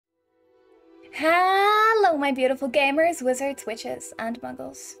Hello, my beautiful gamers, wizards, witches, and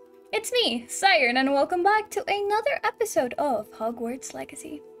muggles. It's me, Sci-Rin, and welcome back to another episode of Hogwarts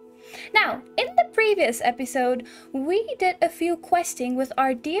Legacy. Now, in the previous episode, we did a few questing with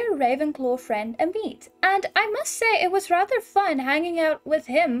our dear Ravenclaw friend Amit, and I must say it was rather fun hanging out with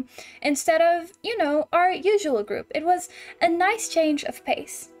him instead of, our usual group. It was a nice change of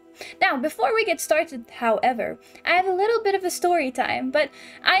pace. Now, before we get started, however, I have a little bit of a story time, but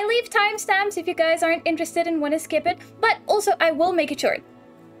I leave timestamps if you guys aren't interested and want to skip it, but also I will make it short.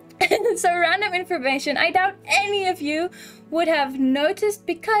 So random information I doubt any of you would have noticed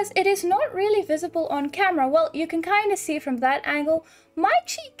because it is not really visible on camera. Well, you can kind of see from that angle, my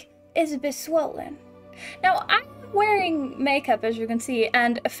cheek is a bit swollen. Now, I'm wearing makeup, as you can see,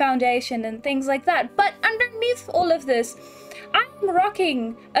 and a foundation and things like that, but underneath all of this, I'm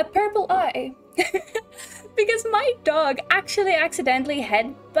rocking a purple eye because my dog actually accidentally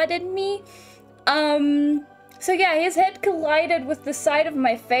head-butted me. So yeah, his head collided with the side of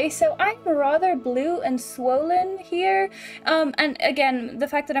my face, so I'm rather blue and swollen here. And again, the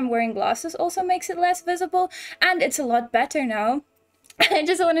fact that I'm wearing glasses also makes it less visible, and it's a lot better now. I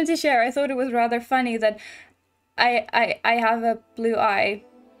just wanted to share, I thought it was rather funny that I have a blue eye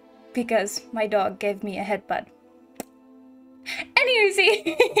because my dog gave me a headbutt.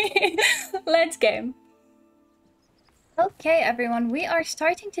 Anywho, let's game. Okay, everyone, we are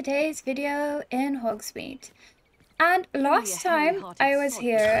starting today's video in Hogsmeade. And last time I was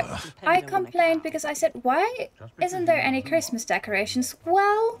here, I complained because I said, why isn't there any Christmas decorations?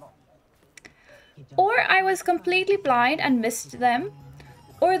 Well, or I was completely blind and missed them,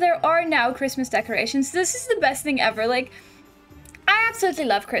 or there are now Christmas decorations. This is the best thing ever. Like, I absolutely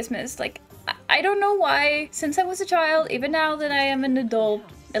love Christmas. Like, I don't know why, since I was a child, even now that I am an adult,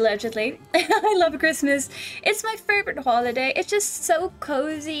 allegedly, I love Christmas. It's my favorite holiday. It's just so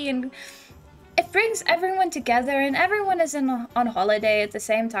cozy and it brings everyone together and everyone is on holiday at the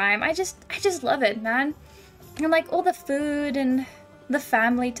same time. I just love it, man. And like all the food and the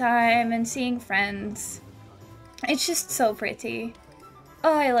family time and seeing friends. It's just so pretty.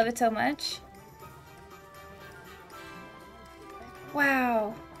 Oh, I love it so much.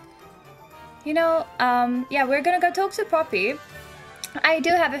 Wow. Yeah, we're gonna go talk to Poppy. I do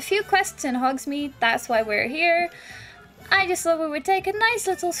have a few quests in Hogsmeade, that's why we're here. I just thought we would take a nice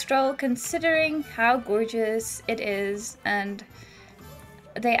little stroll considering how gorgeous it is, and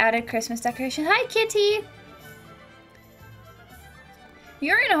they added Christmas decoration. Hi, Kitty!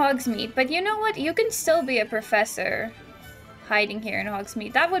 You're in Hogsmeade, but you know what? You can still be a professor hiding here in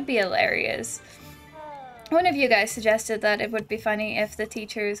Hogsmeade. That would be hilarious. One of you guys suggested that it would be funny if the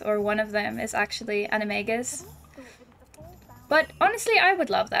teachers or one of them is actually animagus. But honestly, I would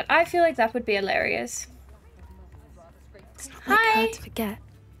love that. I feel like that would be hilarious. It's not Hi! like her to forget.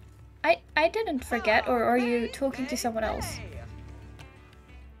 I didn't forget, or are you talking to someone else?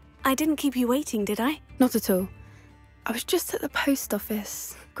 I didn't keep you waiting, did I? Not at all. I was just at the post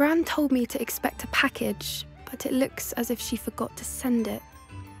office. Gran told me to expect a package, but it looks as if she forgot to send it.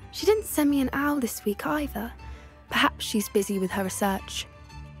 She didn't send me an owl this week either. Perhaps she's busy with her research.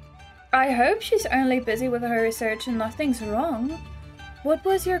 I hope she's only busy with her research and nothing's wrong. What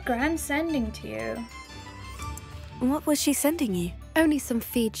was your gran sending to you? What was she sending you? Only some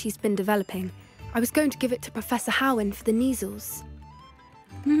feed she's been developing. I was going to give it to Professor Howin for the measles.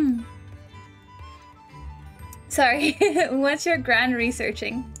 Sorry, what's your gran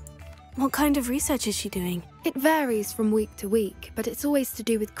researching? What kind of research is she doing? It varies from week to week, but it's always to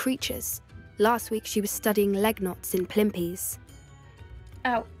do with creatures. Last week she was studying leg knots in plimpies.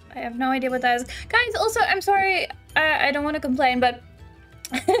 Oh, I have no idea what that is. Guys, also, I'm sorry, I don't want to complain, but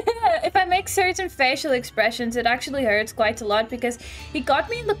if I make certain facial expressions, it actually hurts quite a lot because he got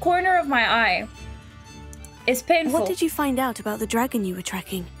me in the corner of my eye. It's painful. What did you find out about the dragon you were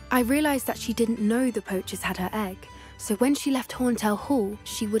tracking? I realised that she didn't know the poachers had her egg, so when she left Horntail Hall,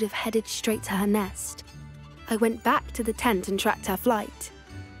 she would have headed straight to her nest. I went back to the tent and tracked her flight.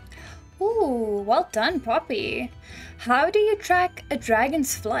 Ooh, well done, Poppy. How do you track a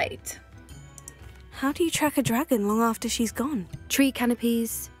dragon's flight? How do you track a dragon long after she's gone? Tree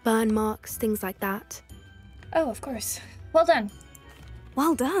canopies, burn marks, things like that. Oh, of course. Well done.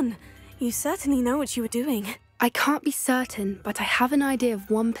 Well done. You certainly know what you were doing. I can't be certain, but I have an idea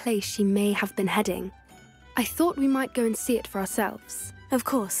of one place she may have been heading. I thought we might go and see it for ourselves. Of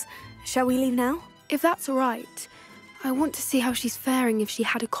course. Shall we leave now? If that's all right. I want to see how she's faring if she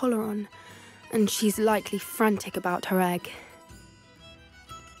had a collar on. And she's likely frantic about her egg.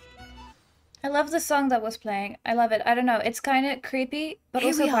 I love the song that was playing. I love it. I don't know. It's kind of creepy, but Here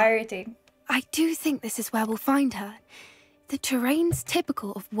also we are. piratey. I do think this is where we'll find her. The terrain's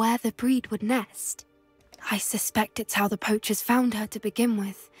typical of where the breed would nest. I suspect it's how the poachers found her to begin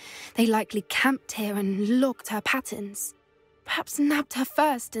with. They likely camped here and logged her patterns. Perhaps nabbed her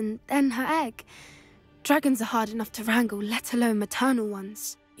first and then her egg. Dragons are hard enough to wrangle, let alone maternal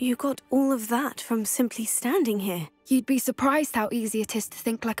ones. You got all of that from simply standing here. You'd be surprised how easy it is to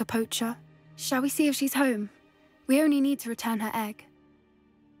think like a poacher. Shall we see if she's home? We only need to return her egg.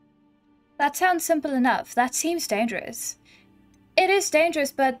 That sounds simple enough. That seems dangerous. It is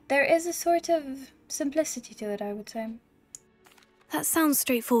dangerous, but there is a sort of simplicity to it, I would say. That sounds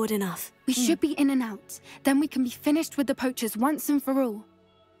straightforward enough. We should be in and out. Then we can be finished with the poachers once and for all.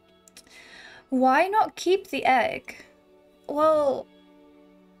 Why not keep the egg? Well,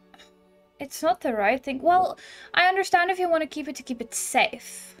 it's not the right thing. Well, I understand if you want to keep it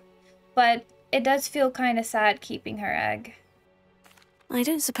safe. But it does feel kind of sad keeping her egg. I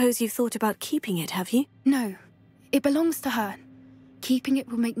don't suppose you've thought about keeping it, have you? No, it belongs to her. Keeping it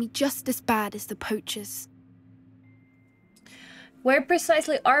will make me just as bad as the poachers. Where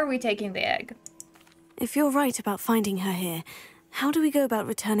precisely are we taking the egg? If you're right about finding her here, how do we go about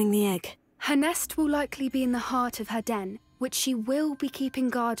returning the egg? Her nest will likely be in the heart of her den, which she will be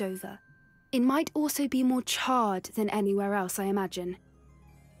keeping guard over. It might also be more charred than anywhere else, I imagine.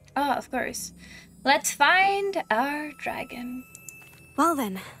 Ah, of course. Let's find our dragon. Well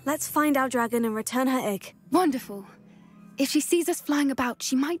then, let's find our dragon and return her egg. Wonderful. If she sees us flying about,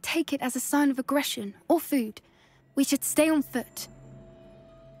 she might take it as a sign of aggression or food. We should stay on foot.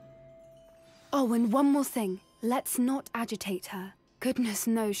 Oh, and one more thing. Let's not agitate her. Goodness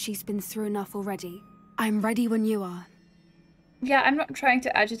knows she's been through enough already. I'm ready when you are. Yeah, I'm not trying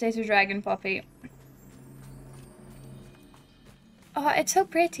to agitate a dragon, Poppy. Oh, it's so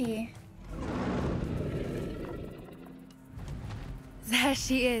pretty. There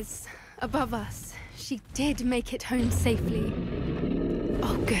she is, above us. She did make it home safely.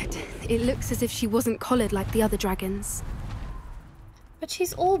 Oh, good. It looks as if she wasn't collared like the other dragons. But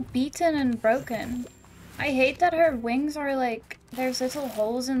she's all beaten and broken. I hate that her wings are like, there's little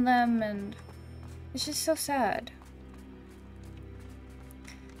holes in them, and it's just so sad.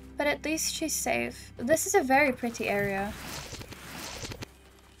 But at least she's safe. This is a very pretty area.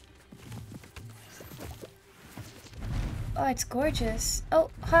 Oh, it's gorgeous. Oh,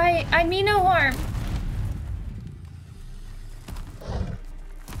 hi. I mean no harm.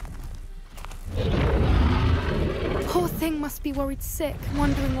 Poor thing must be worried sick,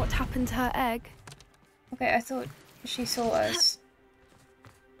 wondering what happened to her egg. Okay, I thought she saw us.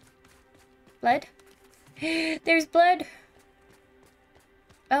 Blood? There's blood.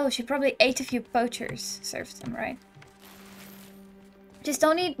 Oh, she probably ate a few poachers. Served them, right? Just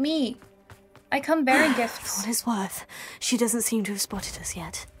don't eat me. I come bearing gifts. For what it's worth, she doesn't seem to have spotted us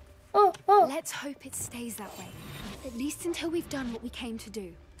yet. Oh, oh. Let's hope it stays that way. At least until we've done what we came to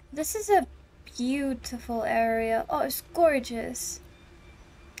do. This is a beautiful area. Oh, it's gorgeous.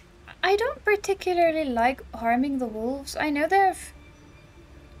 I don't particularly like harming the wolves. I know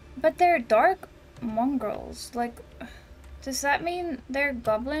but they're dark mongrels. Like, does that mean they're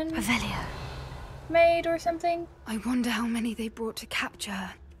goblin Revelio. made or something? I wonder how many they brought to capture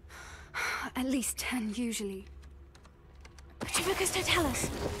her. At least 10 usually. Chivicus, don't tell us.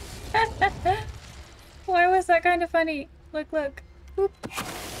 Why was that kind of funny? Look, look. Oop.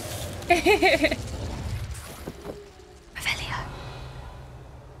 Revelio.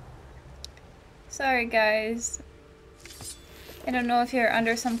 Sorry, guys. I don't know if you're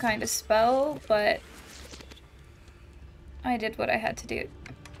under some kind of spell, but I did what I had to do.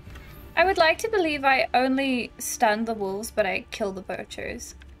 I would like to believe I only stunned the wolves, but I killed the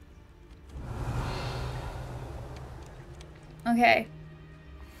poachers. Okay.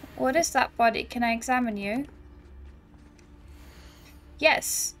 What is that body? Can I examine you?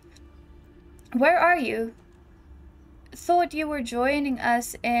 Yes. Where are you? Thought you were joining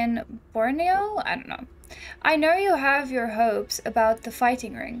us in Borneo? I don't know. I know you have your hopes about the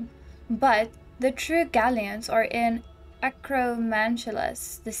fighting ring, but the true galleons are in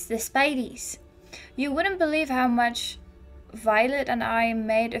Acromantulas, the baddies. You wouldn't believe how much Violet and I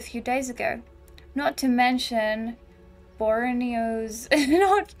made a few days ago. Not to mention Borneo's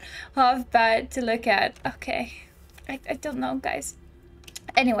not half bad to look at. Okay, I don't know, guys.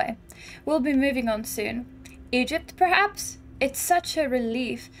 Anyway, we'll be moving on soon. Egypt, perhaps? It's such a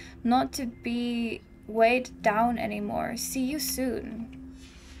relief not to be weighed down anymore. See you soon.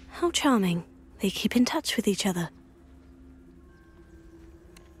 How charming. They keep in touch with each other.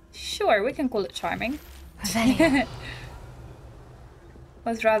 Sure, we can call it charming. Revelio.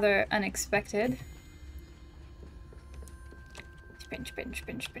 Was rather unexpected. Spin, spin,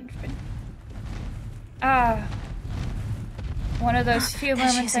 spin, spin, spin. Ah. One of those few There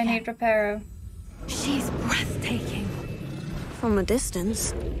she moments is I again. need reparo. She's breathtaking. From a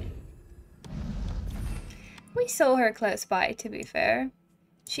distance. We saw her close by, to be fair.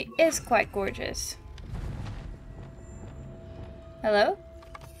 She is quite gorgeous. Hello?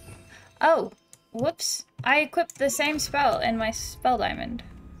 Oh, whoops. I equipped the same spell in my spell diamond.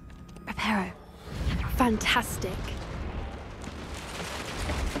 Reparo. Fantastic.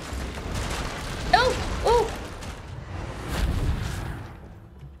 Oh! Oh!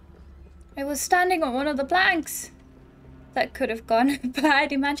 I was standing on one of the planks. That could have gone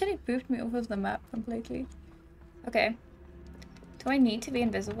bad. Imagine it moved me off of the map completely. Okay. Do I need to be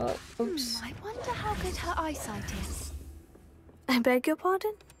invisible? Oops. I wonder how good her eyesight is. I beg your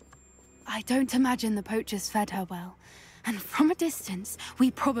pardon? I don't imagine the poachers fed her well. And from a distance,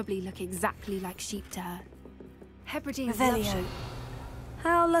 we probably look exactly like sheep to her. Hebrideans love Revelio. sheep.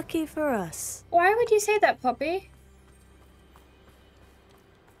 How lucky for us. Why would you say that, Poppy?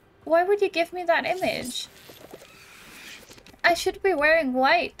 Why would you give me that image? I should be wearing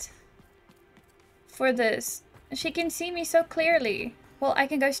white for this. She can see me so clearly. Well, I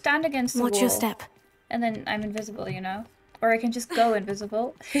can go stand against the wall. Watch your step. And then I'm invisible, you know? Or I can just go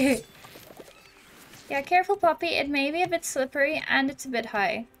invisible. Yeah, careful, Poppy. It may be a bit slippery and it's a bit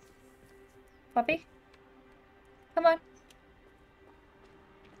high. Poppy? Come on.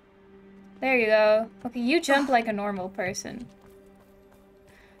 There you go. Okay, you jump like a normal person.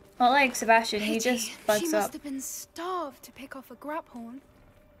 Not like Sebastian, he just She bugs must up. have been starved to pick off a grabhorn.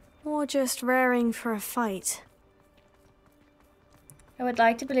 Or just raring for a fight. I would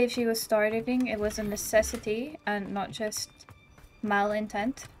like to believe she was starving. It was a necessity and not just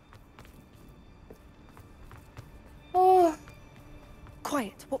malintent. Oh,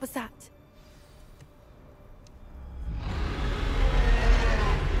 Quiet, what was that?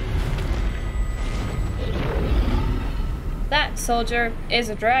 that soldier is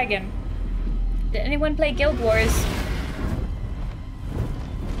a dragon. Did anyone play Guild Wars?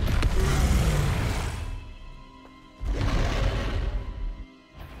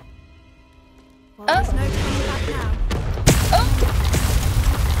 Well, Oh. there's no turning back now. Oh!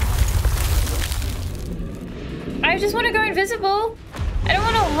 I just want to go invisible. I don't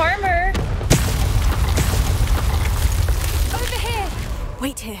want to harm her. Over here!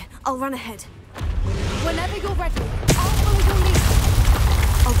 Wait here. I'll run ahead. Whenever you're ready, I'll follow your lead.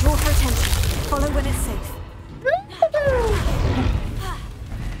 I'll draw her attention. Follow when it's safe.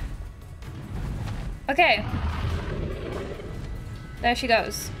 Okay. There she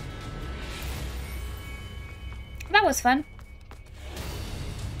goes. That was fun.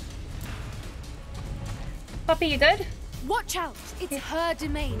 Poppy, you good? Watch out! It's her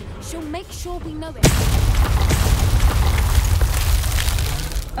domain. She'll make sure we know it.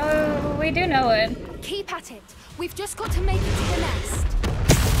 Oh, we do know it. Keep at it. We've just got to make it to the nest.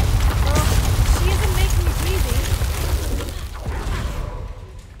 Oh, she isn't making it easy.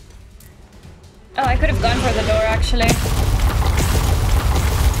 Oh, I could have gone for the door, actually.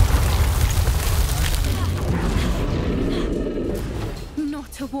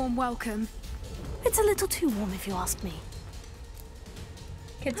 Not a warm welcome. It's a little too warm if you ask me.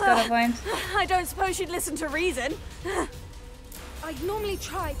 Kid's got a point. I don't suppose you'd listen to reason. I'd normally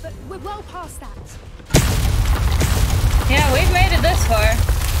try, but we're well past that. Yeah, we've made it this far.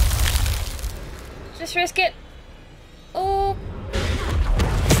 Just risk it. Oh. We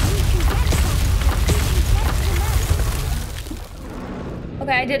can get to the nest.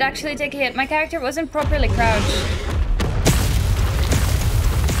 Okay, I did actually take a hit. My character wasn't properly crouched.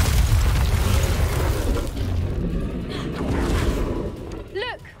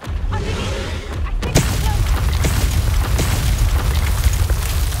 Look! Underneath! I think it's close.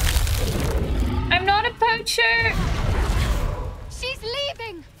 I'm not a poacher! She's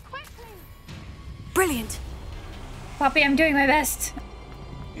leaving! Quickly! Brilliant. Poppy, I'm doing my best.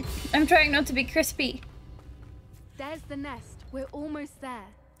 I'm trying not to be crispy. There's the nest. We're almost there.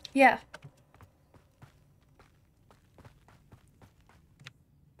 Yeah.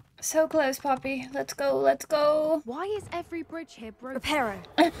 So close, Poppy. Let's go, let's go. Why is every bridge here broken? Reparo.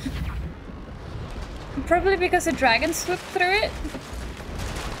 Probably because a dragon swooped through it.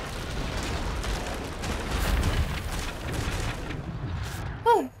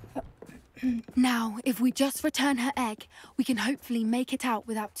 Oh. Now, if we just return her egg, we can hopefully make it out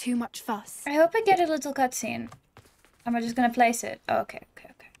without too much fuss. I hope I get a little cutscene. Am I just gonna place it? Oh, okay, okay,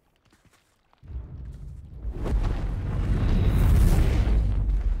 okay.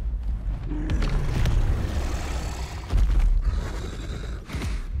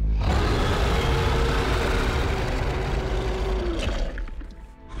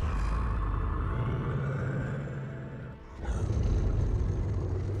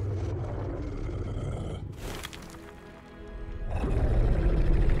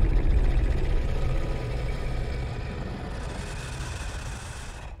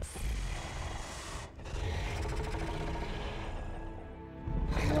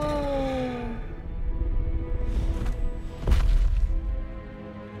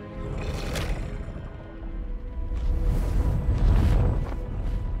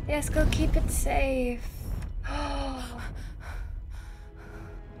 Let's go keep it safe.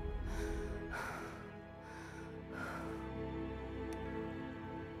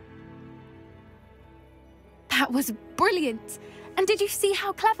 That was brilliant! And did you see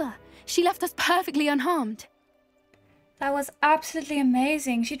how clever? She left us perfectly unharmed. That was absolutely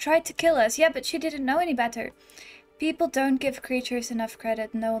amazing. She tried to kill us, yeah, but she didn't know any better. People don't give creatures enough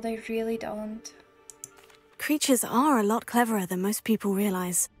credit. No, they really don't. Creatures are a lot cleverer than most people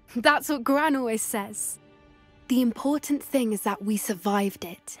realize. That's what Gran always says. The important thing is that we survived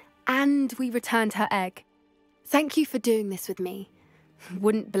it, and we returned her egg. Thank you for doing this with me.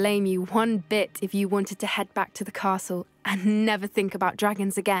 Wouldn't blame you one bit if you wanted to head back to the castle and never think about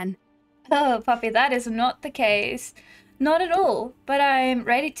dragons again. Oh, Poppy, that is not the case. Not at all, but I'm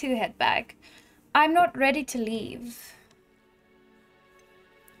ready to head back. I'm not ready to leave.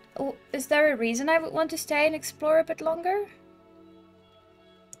 Oh, is there a reason I would want to stay and explore a bit longer?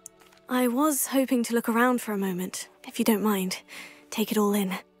 I was hoping to look around for a moment, if you don't mind. Take it all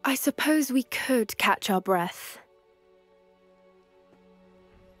in. I suppose we could catch our breath.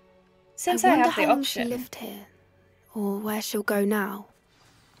 Since I wonder have the how long she option. lived here, or where she'll go now.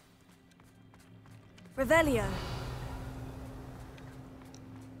 Revelio.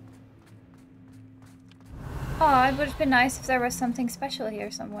 Oh, it would have been nice if there was something special here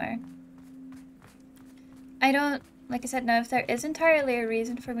somewhere. I don't, like I said, know if there is entirely a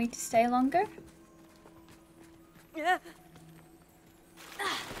reason for me to stay longer.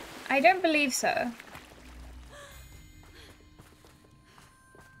 I don't believe so.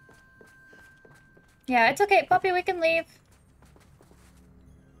 Yeah, it's okay, Poppy, we can leave.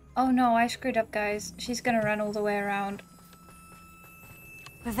 Oh no, I screwed up, guys. She's gonna run all the way around.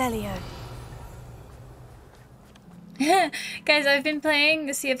 Revelio. Guys, I've been playing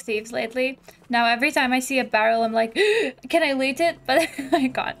the Sea of Thieves lately. Now every time I see a barrel, I'm like, can I loot it? But I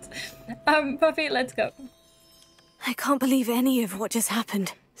can't. Poppy, let's go. I can't believe any of what just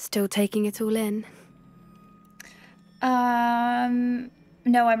happened. Still taking it all in?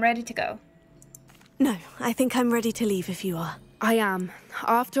 No, I'm ready to go. No, I think I'm ready to leave if you are. I am.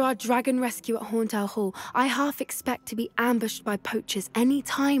 After our dragon rescue at Hauntow Hall, I half expect to be ambushed by poachers any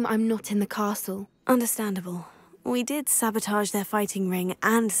time I'm not in the castle. Understandable. We did sabotage their fighting ring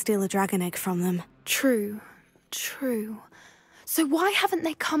and steal a dragon egg from them. True. True. So why haven't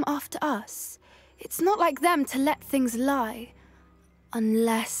they come after us? It's not like them to let things lie.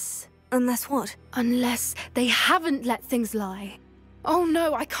 Unless... Unless what? Unless they haven't let things lie. Oh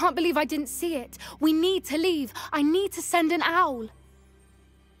no, I can't believe I didn't see it. We need to leave. I need to send an owl.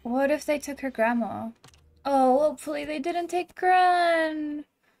 What if they took her grandma? Oh, hopefully they didn't take Gran.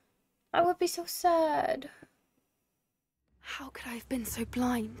 I would be so sad. How could I have been so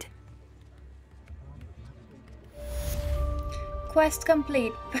blind? Quest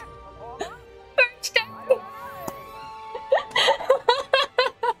complete. Birch day.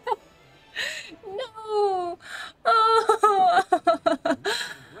 No. Oh.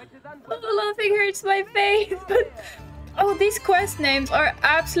 Laughing hurts my face. But oh, these quest names are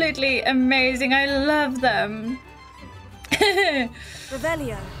absolutely amazing. I love them.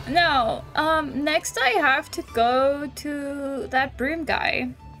 Revelio. Now, next I have to go to that broom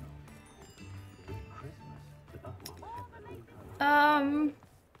guy.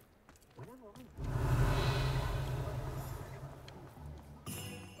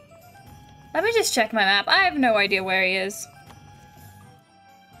 Let me just check my map. I have no idea where he is.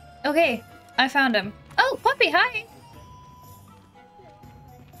 Okay, I found him. Oh, Poppy, hi!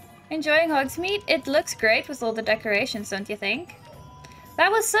 Enjoying Hogsmeade? It looks great with all the decorations, don't you think? That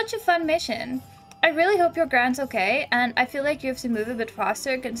was such a fun mission. I really hope your Gran's okay, and I feel like you have to move a bit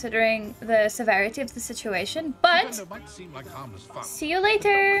faster considering the severity of the situation, but... See you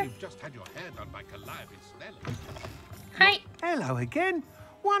later! Hi! Hello again.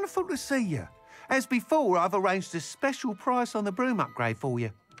 Wonderful to see you. As before, I've arranged a special price on the broom upgrade for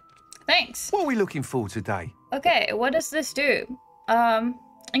you. Thanks. What are we looking for today? Okay, what does this do?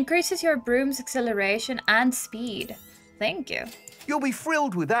 Increases your broom's acceleration and speed. Thank you. You'll be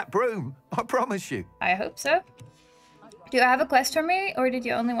thrilled with that broom, I promise you. I hope so. Do you have a quest for me, or did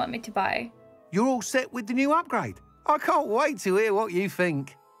you only want me to buy? You're all set with the new upgrade. I can't wait to hear what you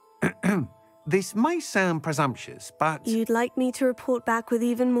think. This may sound presumptuous, but... You'd like me to report back with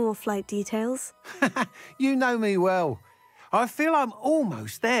even more flight details? You know me well. I feel I'm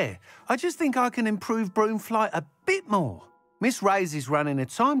almost there. I just think I can improve broom flight a bit more. Miss Ray's is running a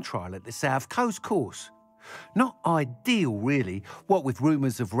time trial at the South Coast course. Not ideal, really, what with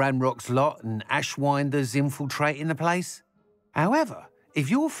rumours of Ranrock's lot and Ashwinders infiltrating the place. However, if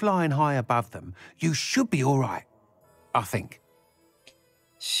you're flying high above them, you should be all right, I think.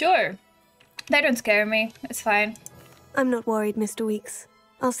 Sure. They don't scare me. It's fine. I'm not worried, Mr. Weeks.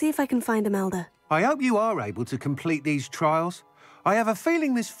 I'll see if I can find Imelda. I hope you are able to complete these trials. I have a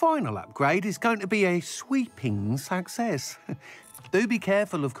feeling this final upgrade is going to be a sweeping success. Do be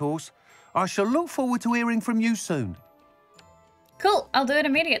careful, of course. I shall look forward to hearing from you soon. Cool, I'll do it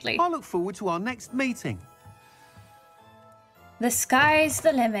immediately. I look forward to our next meeting. The sky's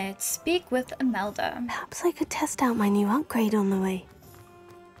the limit. Speak with Imelda. Perhaps I could test out my new upgrade on the way.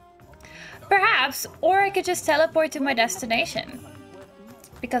 Perhaps, or I could just teleport to my destination.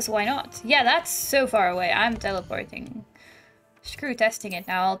 Because why not? Yeah, that's so far away. I'm teleporting. Screw testing it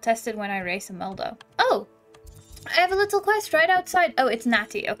now. I'll test it when I race Imelda. Oh! I have a little quest right outside. Oh, it's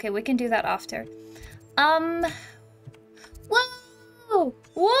Natty. Okay, we can do that after. Whoa!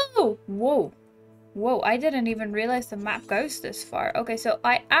 Whoa! Whoa! Whoa, I didn't even realize the map goes this far. Okay, so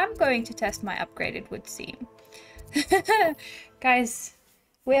I am going to test my upgrade, it would seem. Guys,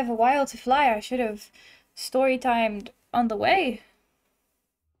 we have a while to fly. I should have story-timed on the way.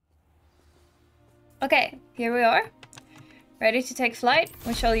 Okay, here we are. Ready to take flight.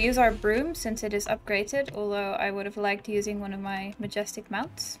 We shall use our broom since it is upgraded, although I would have liked using one of my majestic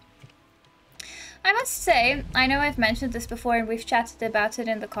mounts. I must say, I know I've mentioned this before and we've chatted about it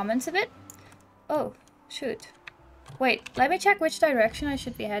in the comments a bit. Oh, shoot. Wait, let me check which direction I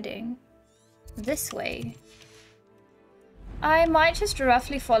should be heading. This way. I might just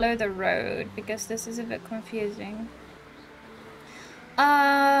roughly follow the road because this is a bit confusing.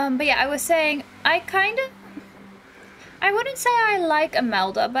 But yeah, I was saying, I wouldn't say I like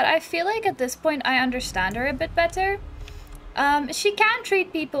Imelda, but I feel like at this point I understand her a bit better. She can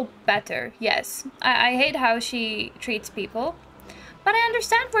treat people better, yes. I hate how she treats people. But I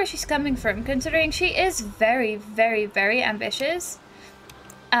understand where she's coming from, considering she is very, very, very ambitious.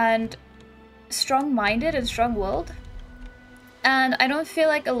 And strong-minded and strong-willed. And I don't feel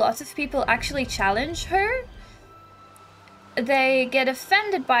like a lot of people actually challenge her. They get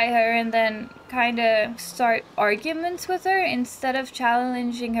offended by her and then kind of start arguments with her instead of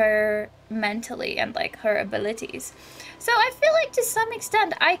challenging her mentally and like her abilities. So I feel like to some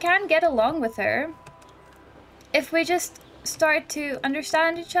extent I can get along with her if we just start to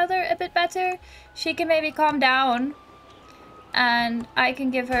understand each other a bit better. She can maybe calm down and I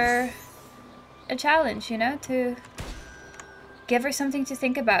can give her a challenge, you know, to give her something to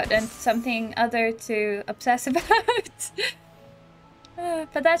think about and something other to obsess about.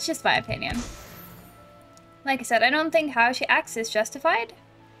 But that's just my opinion. Like I said, I don't think how she acts is justified,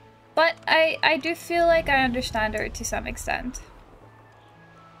 but I do feel like I understand her to some extent.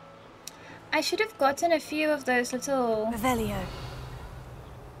 I should have gotten a few of those little Revelio.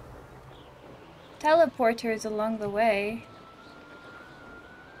 teleporters along the way.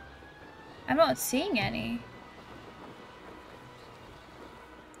 I'm not seeing any.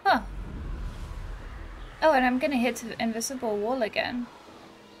 Huh. Oh, and I'm gonna hit the invisible wall again.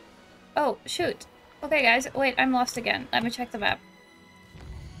 Oh, shoot. Okay, guys, wait, I'm lost again. Let me check the map.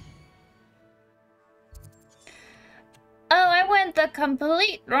 Oh, I went the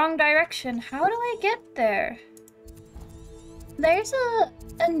complete wrong direction. How do I get there? There's a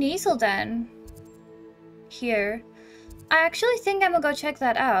Kneasel den here. I actually think I'm gonna go check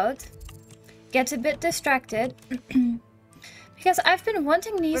that out. Get a bit distracted. Because I've been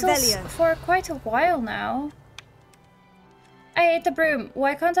wanting Kneasels for quite a while now. I hate the broom.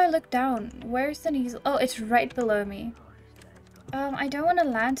 Why can't I look down? Where's the Kneasel? Oh, it's right below me. I don't want to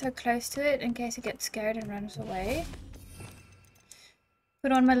land so close to it in case it gets scared and runs away.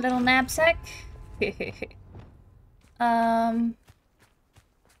 Put on my little knapsack. I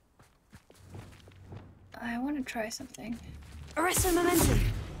want to try something. Arresto momentum.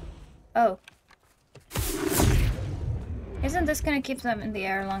 Oh. Isn't this gonna keep them in the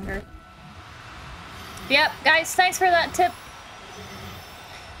air longer? Yep, guys, thanks for that tip.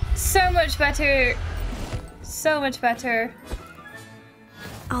 So much better. So much better.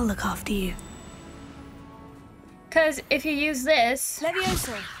 I'll look after you. Because if you use this,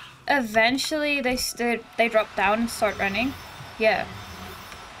 Levioso. eventually they drop down and start running. Yeah.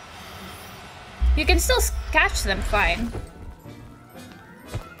 You can still catch them fine.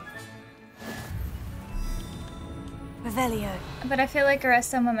 Revelio. But I feel like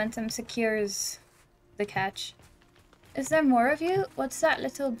Arresto Momentum secures the catch. Is there more of you? What's that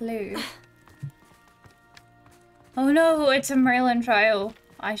little blue? Oh no, it's a Merlin trial.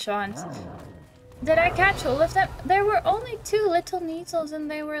 I shan't. Did I catch all of them? There were only 2 little Kneasels and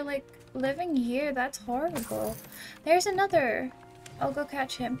they were like living here. That's horrible. There's another. I'll go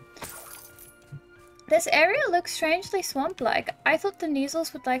catch him. This area looks strangely swamp-like. I thought the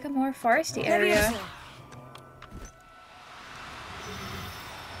Kneasels would like a more foresty area.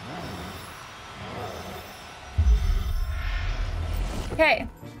 Okay.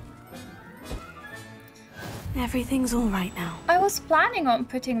 Everything's all right now. I was planning on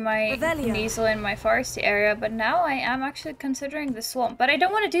putting my Revelio. Kneasel in my foresty area, but now I am actually considering the swamp. But I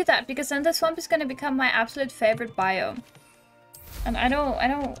don't want to do that because then the swamp is going to become my absolute favorite biome. And I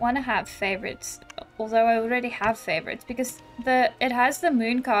don't want to have favorites, although I already have favorites because it has the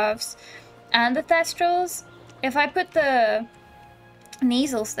moon calves and the thestrals. If I put the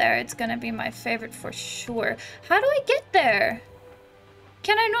Kneasels there, it's going to be my favorite for sure. How do I get there?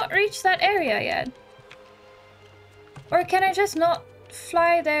 Can I not reach that area yet? Or can I just not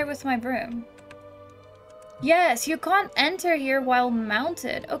fly there with my broom? Yes, you can't enter here while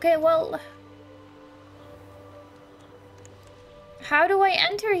mounted. Okay, well... how do I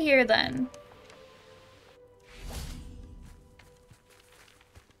enter here then?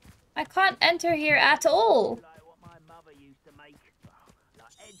 I can't enter here at all.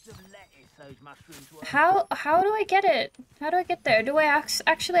 How do I get it? How do I get there? Do I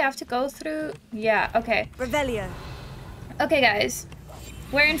actually have to go through? Yeah, okay. Revelio. Okay, guys.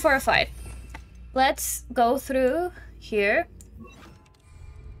 We're in for a fight. Let's go through here.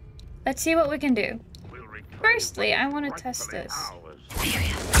 Let's see what we can do. Firstly, I want to test this.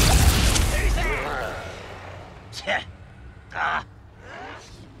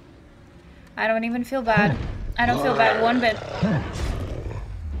 I don't even feel bad. I don't feel bad one bit.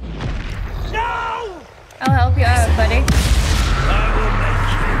 No! I'll help you out, buddy.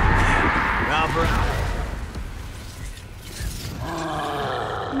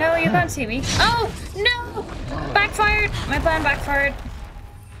 No, you can't see me. Oh, no! Backfired! My plan backfired.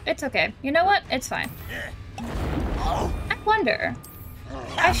 It's okay. You know what? It's fine. I wonder.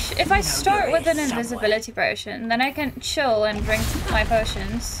 If I start with an invisibility potion, then I can chill and drink my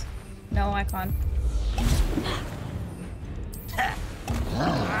potions. No, I can't.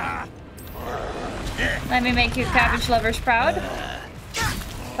 Let me make you cabbage lovers proud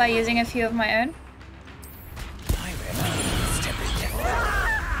by using a few of my own.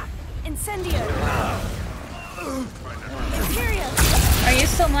 Incendio. Imperio. Are you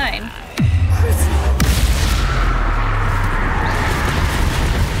still mine?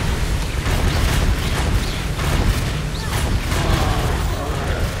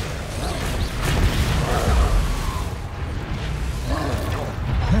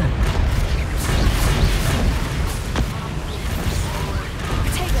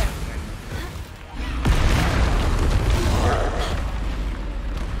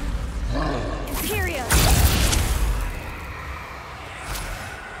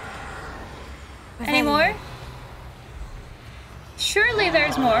 Any more? Surely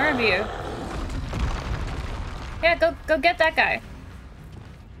there's more of you. Yeah, go get that guy.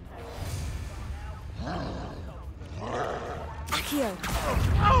 Accio.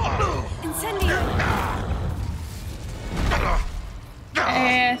 Incendio.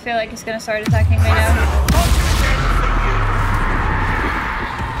 I feel like he's gonna start attacking me now.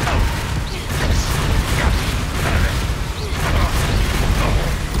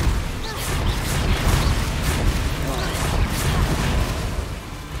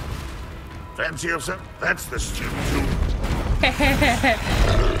 Fancy yourself? That's the student too.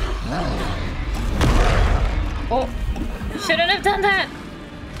 Oh, shouldn't have done that.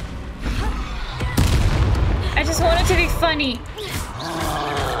 I just wanted to be funny.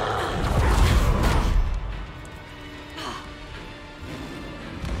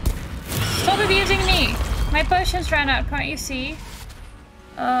 Stop abusing me. My potions ran out. Can't you see?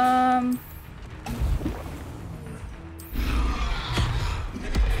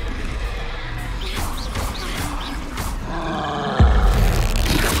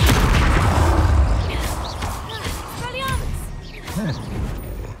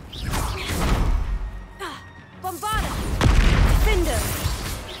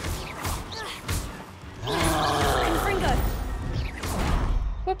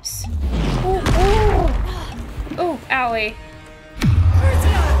 Whoops. Ooh, ooh. Ooh, owie.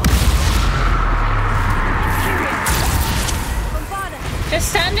 Just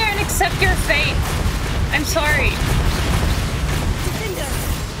stand there and accept your fate. I'm sorry.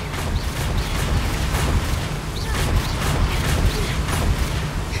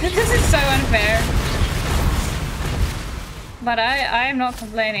 This is so unfair. But I am not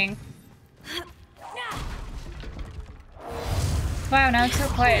complaining. Wow, now it's so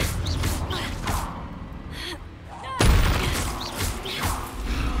quiet.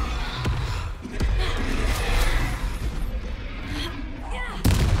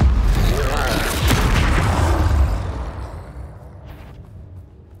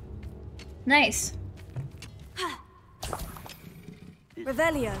 Nice.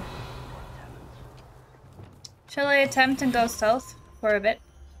 Revelio. Shall I attempt and go stealth? for a bit.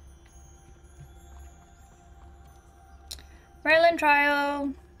 Merlin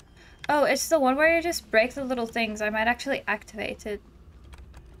trial. Oh, it's the one where you just break the little things. I might actually activate it.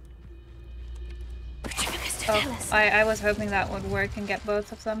 Oh, I was hoping that would work and get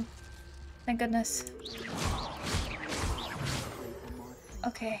both of them. Thank goodness.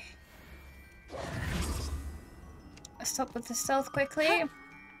 Okay. Stop with the stealth quickly.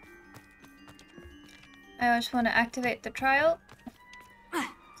 I just want to activate the trial.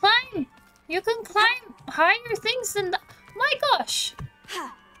 Climb! You can climb higher things than that. My gosh!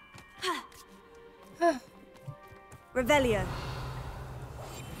 Revelio.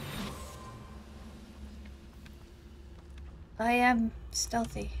 I am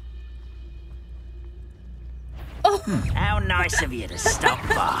stealthy. Oh! How nice of you to stop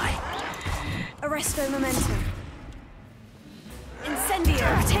by. Arresto momentum. Incendio.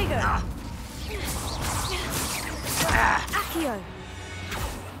 Protego. Accio.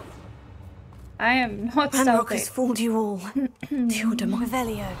 I am not Panrock stealthy. has fooled you all. To your demise.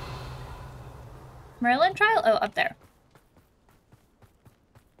 Revelio. Merlin trial? Oh, up there.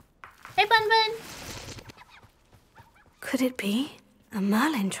 Hey, Bun Bun! Could it be a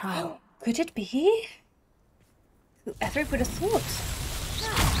Merlin trial? Could it be? Whoever would have thought?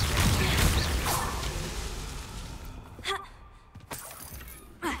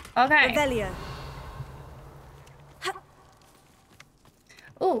 Okay. Revelio.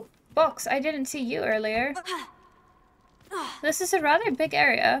 Ooh, box. I didn't see you earlier. This is a rather big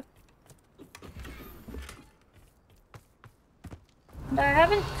area. And I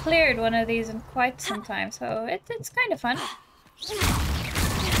haven't cleared one of these in quite some time, so it's kind of fun.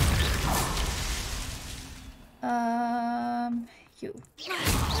 You.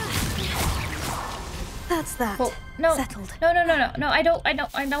 That's that. Oh, no. Settled. No, I don't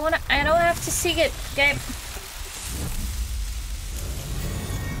wanna, I don't have to see it, game.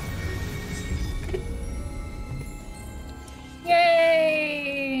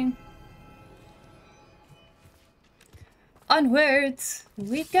 Yay! Onwards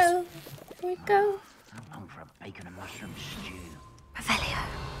we go, we go. I'm long for a bacon and mushroom stew.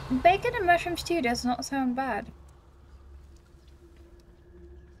 Revelio. Bacon and mushroom stew does not sound bad.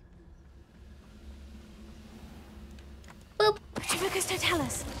 Boop. Patrivicus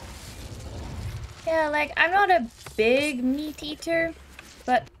totalis. Yeah, like, I'm not a big meat eater,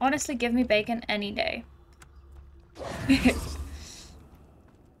 but honestly, give me bacon any day.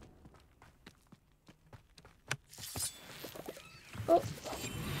 Oh.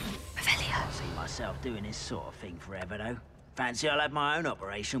 I see myself doing this sort of thing forever, though. Fancy I'll have my own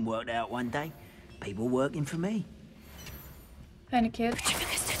operation worked out one day. People working for me. Kinda cute.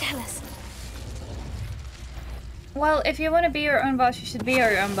 Patrivicus totalis. Well, if you want to be your own boss, you should be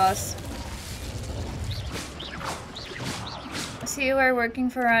your own boss. I see you are working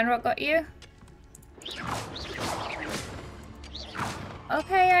for Ranrock got you.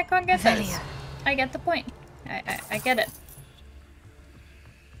 Okay, I can't get this. I get the point. I get it.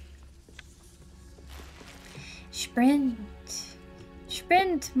 Sprint.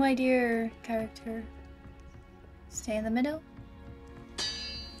 Sprint, my dear character. Stay in the middle.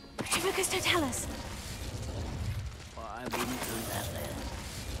 Patrivicus totalis. I wouldn't do that then.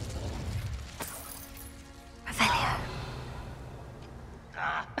 Revelio.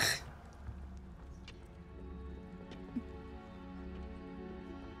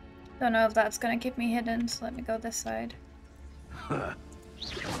 Don't know if that's gonna keep me hidden, so let me go this side.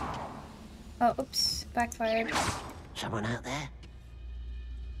 Oh, oops. Backfired. Someone out there?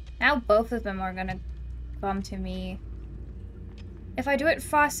 Now both of them are gonna come to me. If I do it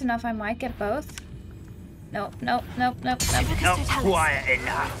fast enough, I might get both. Nope. Not quiet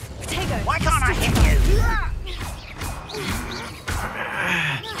enough. Protego. Why can't I hit you?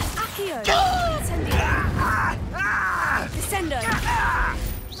 Accio. Incendio. Descendo.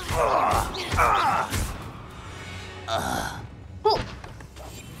 Oh!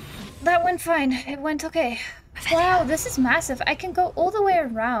 That went fine. It went okay. Wow, this is massive. I can go all the way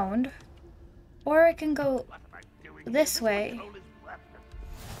around. Or I can go this way.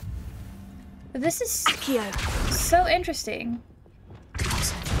 This is Accio. so interesting.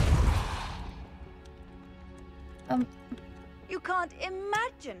 You can't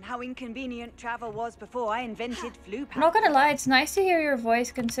imagine how inconvenient travel was before I invented flu I'm not gonna lie, it's nice to hear your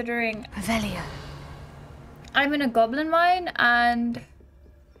voice considering Revelio. I'm in a goblin mine and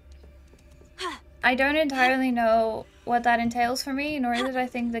I don't entirely know what that entails for me, nor did I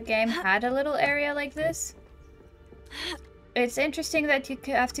think the game had a little area like this. It's interesting that you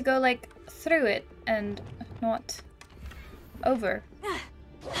have to go like through it and not over.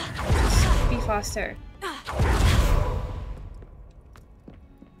 Just be faster.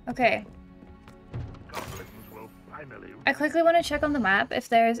 Okay. Goblins will finally... I quickly want to check on the map if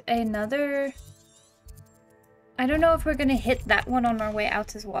there's another... I don't know if we're gonna hit that one on our way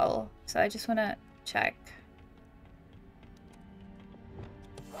out as well. So I just want to check.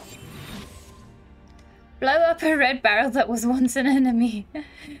 Blow up a red barrel that was once an enemy.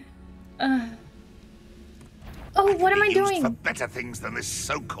 Oh, what am I doing? For better things than this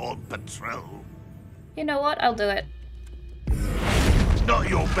so-called patrol. You know what? I'll do it. Not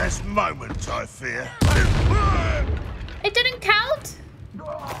your best moment, I fear. It didn't count?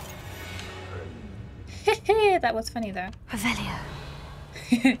 That was funny though. Revelio.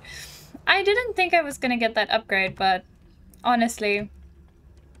 I didn't think I was gonna get that upgrade, but honestly,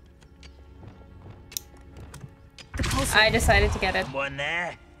 I decided to get it. One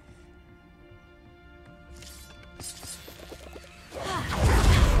there.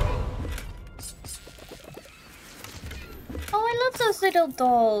 Oh, I love those little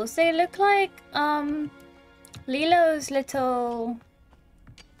dolls. They look like Lilo's little...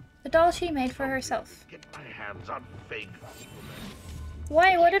 the doll she made for herself. Get my hands on Fig.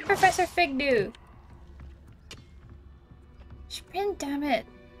 Why? What did Professor Fig do? Sprint, damn it.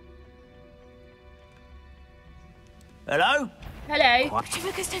 Hello? Hello.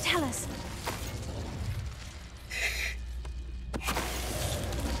 Trivicus, don't tell us.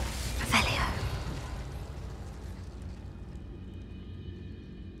 Revelio.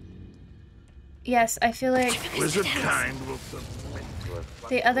 Yes, I feel like Wizard kind will submit to us.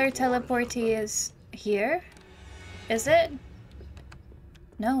 the other teleportee is here. Is it?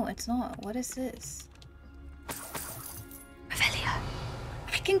 No, it's not. What is this? Revelio.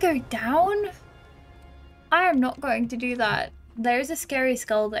 I can go down? I am not going to do that. There's a scary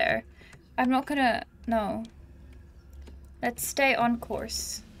skull there. I'm not gonna... no. Let's stay on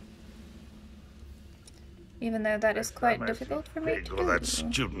course. Even though that is quite difficult for me to Or that do.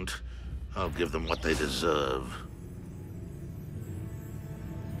 student, I'll give them what they deserve.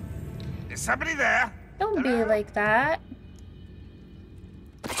 Is somebody there? Don't be like that.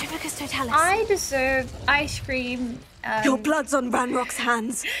 Trivicus, don't tell us. I deserve ice cream and Your blood's on Ranrock's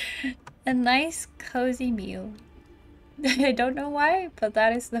hands. a nice cozy meal. I don't know why, but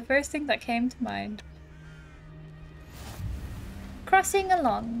that is the first thing that came to mind. Crossing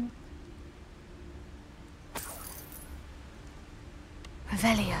along.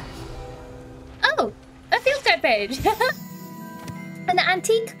 Revelio. Oh, a field guide page. An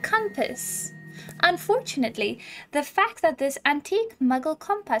antique compass. Unfortunately, the fact that this antique Muggle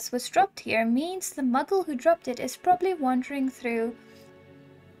compass was dropped here means the Muggle who dropped it is probably wandering through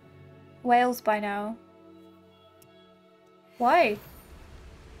Wales by now. Why?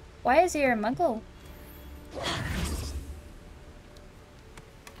 Why is he a Muggle?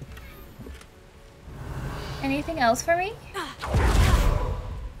 Anything else for me?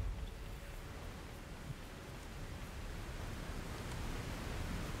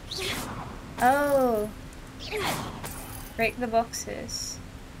 Oh. Break the boxes.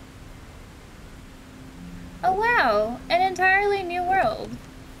 Oh wow, an entirely new world.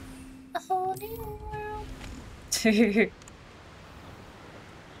 A whole new world.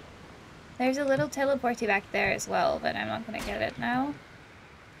 There's a little teleporty back there as well, but I'm not gonna get it now. I'm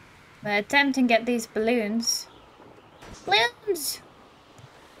gonna attempt and get these balloons. Balloons!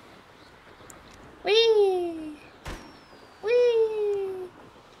 Whee! Whee!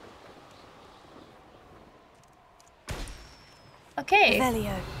 Okay.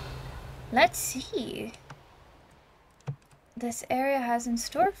 Revelio. Let's see. This area has in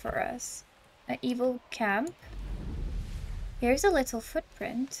store for us. An evil camp. Here's a little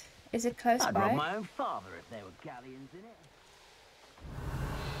footprint. Is it close I'd by? rob my own father if there were galleons in it.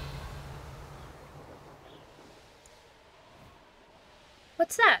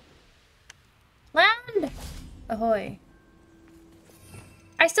 What's that? Land! Ahoy.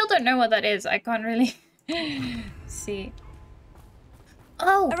 I still don't know what that is. I can't really see.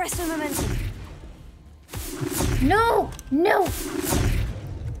 Oh! Arrest the momentum. No! No!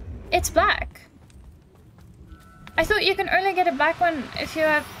 It's black. I thought you can only get a black one if you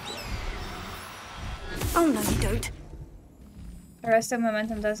have... Oh no, you don't. Arrest of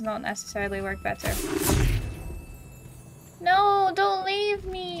momentum does not necessarily work better. No, don't leave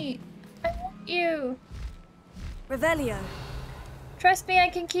me. I want you. Revelio. Trust me, I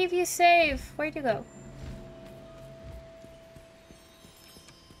can keep you safe. Where'd you go?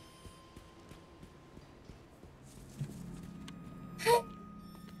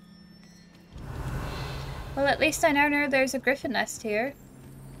 Well, at least I now know there's a griffin nest here.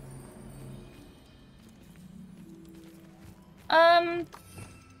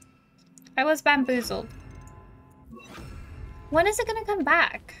 I was bamboozled. When is it gonna come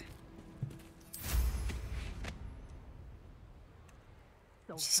back?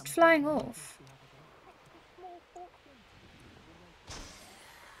 Just flying off.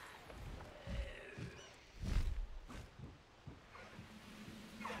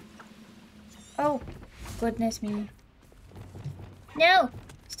 Oh, goodness me. No!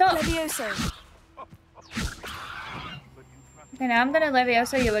 Stop! Levioso. Okay, now I'm gonna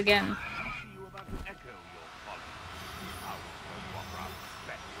Levioso you again.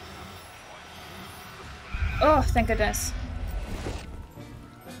 Oh, thank goodness.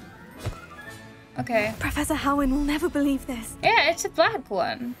 Okay. Professor Howin will never believe this. Yeah, it's a black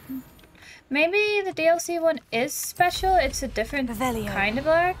one. Maybe the DLC one is special. It's a different Revelio. kind of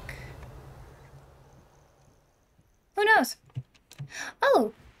black. Who knows?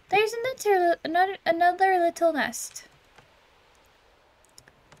 Oh, there's another little nest.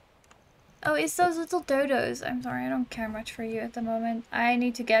 Oh, it's those little dodos. I'm sorry, I don't care much for you at the moment. I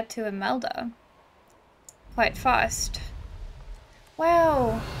need to get to Imelda quite fast.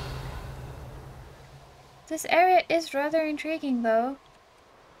 Wow. This area is rather intriguing, though.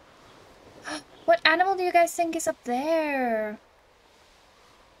 What animal do you guys think is up there?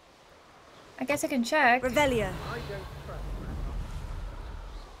 I guess I can check. Revelio.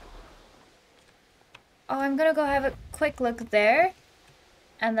 Oh, I'm gonna go have a quick look there.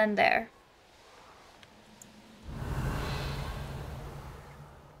 And then there.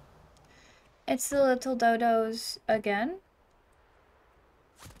 It's the little dodos again.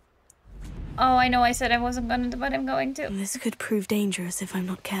 Oh, I know I said I wasn't gonna, but I'm going to. This could prove dangerous if I'm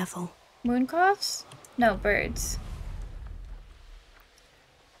not careful. Mooncalves? No, birds.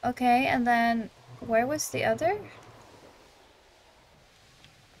 Okay, and then where was the other?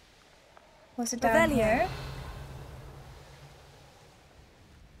 Was it down Revelio. here?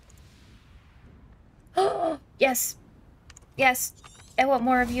 Oh, yes. Yes. I want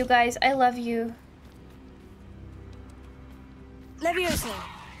more of you guys. I love you. Levioso.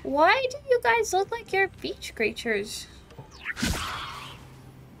 Why do you guys look like you're beach creatures?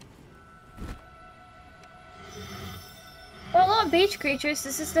 Well, not beach creatures.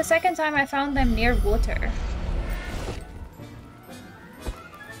 This is the second time I found them near water.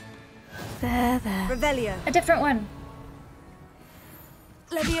 There. Revelio. A different one.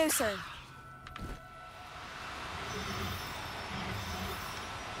 Levioso.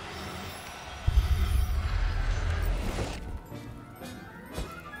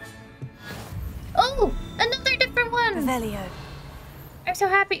 Oh, another different one. Revelio. I'm so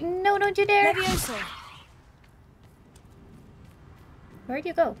happy. No, don't you dare. Levioso. Where'd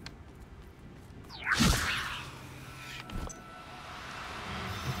you go?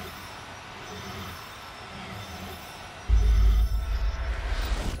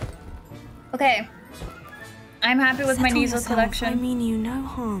 Okay. I'm happy with my Settle Neasel yourself. collection. I mean you no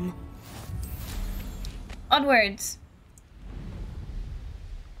harm. Onwards.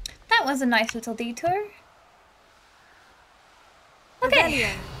 That was a nice little detour. Okay. Revelio.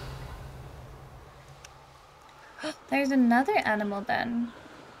 There's another animal then.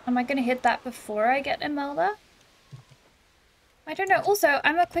 Am I gonna hit that before I get Imelda? I don't know. Also,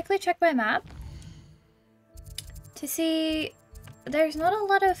 I'm gonna quickly check my map to see. There's not a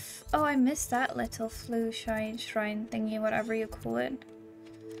lot of. Oh, I missed that little shrine thingy, whatever you call it.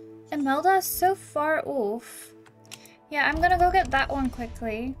 Imelda is so far off. Yeah, I'm gonna go get that one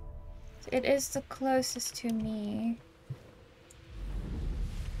quickly. It is the closest to me.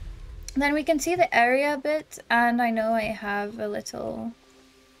 Then we can see the area a bit, and I know I have a little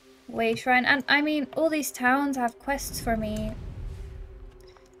way shrine. And I mean, all these towns have quests for me.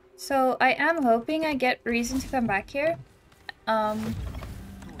 So I am hoping I get reason to come back here. And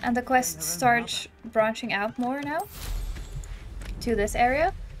the quests start branching out more now to this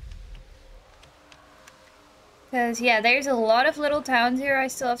area. Because, yeah, there's a lot of little towns here I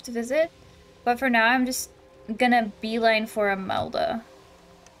still have to visit. But for now, I'm just gonna beeline for Imelda.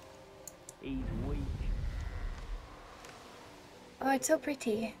 He's weak. Oh, it's so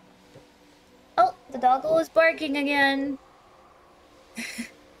pretty. Oh, the doggo is barking again.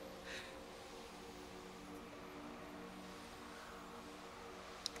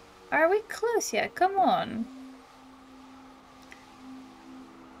 Are we close yet? Come on.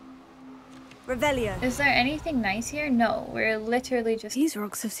 Revelio. Is there anything nice here? No, we're literally just These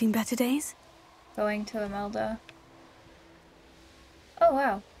rocks have seen better days. going to Imelda. Oh,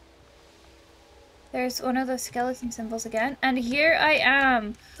 wow. There's one of those skeleton symbols again. And here I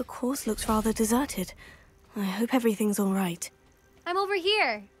am. The course looks rather deserted. I hope everything's all right. I'm over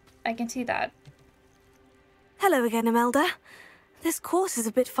here. I can see that. Hello again, Imelda. This course is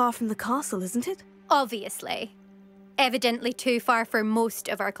a bit far from the castle, isn't it? Obviously. Evidently too far for most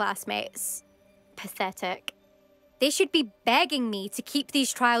of our classmates. Pathetic. They should be begging me to keep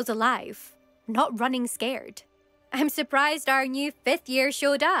these trials alive, not running scared. I'm surprised our new 5th year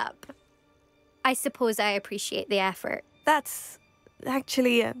showed up. I suppose I appreciate the effort. That's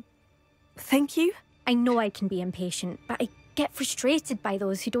actually, thank you. I know I can be impatient, but I get frustrated by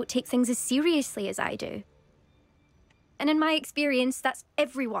those who don't take things as seriously as I do. And in my experience, that's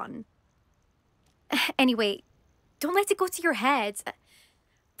everyone. Anyway, don't let it go to your head.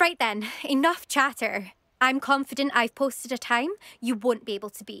 Right then, enough chatter. I'm confident I've posted a time you won't be able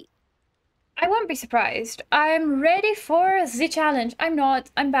to beat. I won't be surprised. I'm ready for the challenge. I'm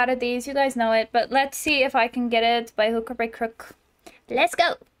not. I'm bad at these. You guys know it. But let's see if I can get it by hook or by crook. Let's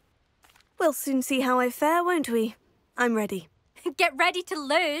go. We'll soon see how I fare, won't we? I'm ready. Get ready to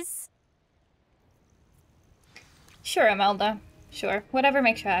lose. Sure, Imelda. Sure. Whatever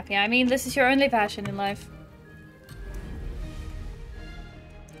makes you happy. I mean, this is your only passion in life.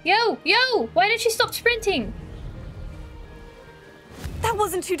 Yo! Yo! Why did she stop sprinting? That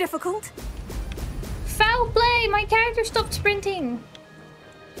wasn't too difficult. Foul play! My character stopped sprinting.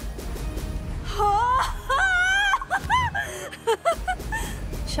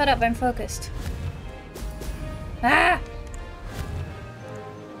 Shut up, I'm focused. Ah!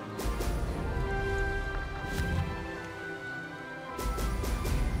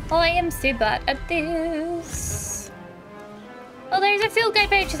 Oh, I am so bad at this. Oh, there's a field guide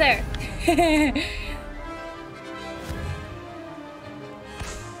page there. If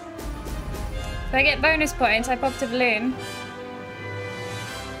I get bonus points, I pop the balloon.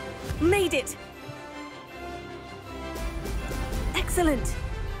 Made it. Excellent.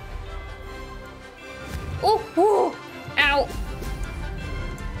 Oh, oh, ow.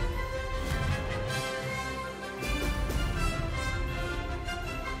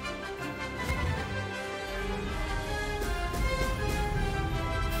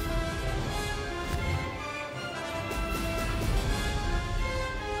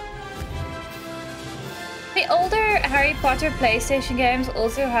 The older Harry Potter PlayStation games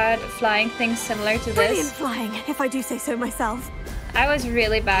also had flying things similar to Brilliant this. flying, if I do say so myself. I was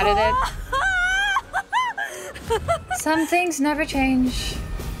really bad at it. Some things never change.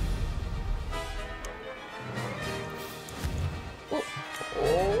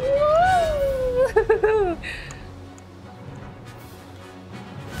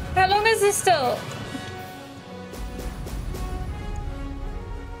 How long is this still?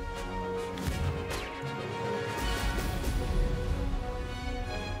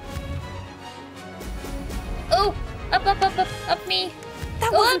 Oh, up me.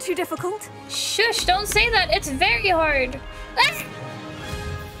 That wasn't too difficult. Shush, don't say that. It's very hard. Ah!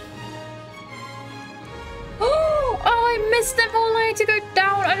 Oh, I missed them all. I had to go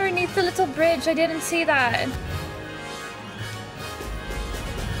down underneath the little bridge. I didn't see that.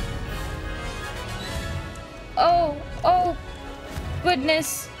 Oh,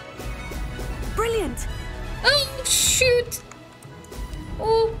 goodness. Brilliant. Oh, shoot.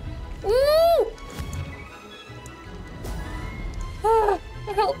 Oh, ooh. Oh,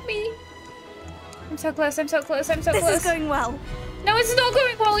 help me. I'm so close, I'm so close, I'm so close. This is going well. No, it's not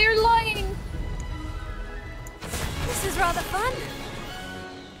going well. You're lying. This is rather fun.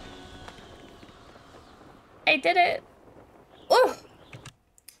 I did it. Oh,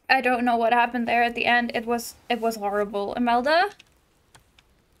 I don't know what happened there at the end. It was horrible. Imelda?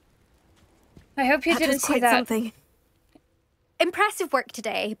 I hope you didn't see that. Something. Impressive work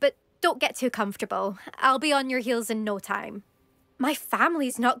today, but don't get too comfortable. I'll be on your heels in no time. My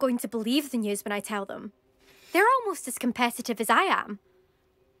family's not going to believe the news when I tell them. They're almost as competitive as I am.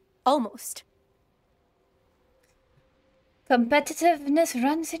 Almost. Competitiveness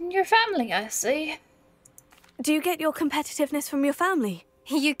runs in your family, I see. Do you get your competitiveness from your family?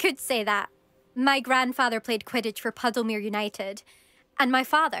 You could say that. My grandfather played Quidditch for Puddlemere United. And my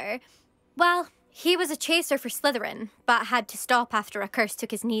father, well, he was a chaser for Slytherin, but had to stop after a curse took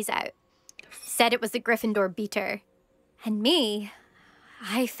his knees out. Said it was the Gryffindor beater. And me,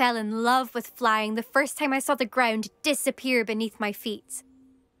 I fell in love with flying the first time I saw the ground disappear beneath my feet.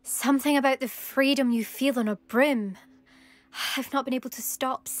 Something about the freedom you feel on a broom. I've not been able to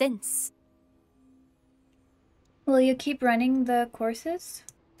stop since. Will you keep running the courses?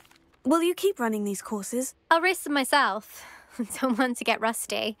 Will you keep running these courses? I'll race them myself. Don't want to get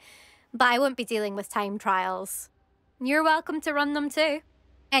rusty. But I won't be dealing with time trials. You're welcome to run them too.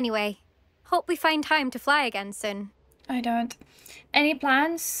 Anyway, hope we find time to fly again soon. I don't. Any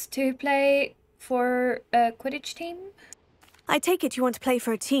plans to play for a Quidditch team? I take it you want to play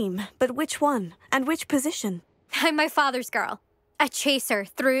for a team, but which one? And which position? I'm my father's girl. A chaser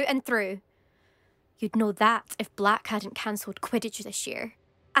through and through. You'd know that if Black hadn't cancelled Quidditch this year.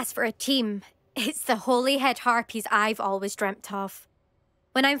 As for a team, it's the holy-head harpies I've always dreamt of.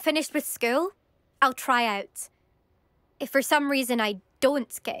 When I'm finished with school, I'll try out. If for some reason I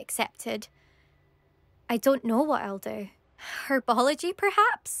don't get accepted, I don't know what I'll do. Herbology,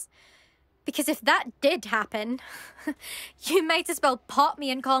 perhaps? Because if that did happen, you might as well pop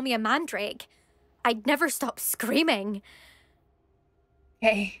me and call me a mandrake. I'd never stop screaming.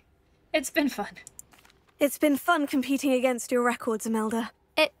 Hey, it's been fun. It's been fun competing against your records, Imelda.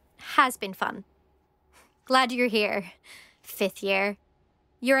 It has been fun. Glad you're here, 5th year.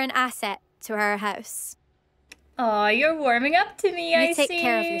 You're an asset to our house. Aw, you're warming up to me, I see. You take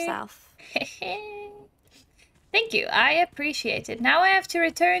care of yourself. Thank you, I appreciate it. Now I have to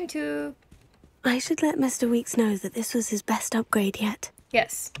return to... I should let Mr. Weeks know that this was his best upgrade yet.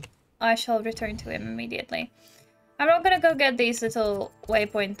 Yes, I shall return to him immediately. I'm not gonna go get these little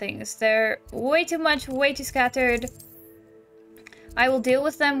waypoint things. They're way too much, way too scattered. I will deal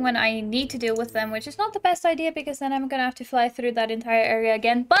with them when I need to deal with them, which is not the best idea because then I'm gonna have to fly through that entire area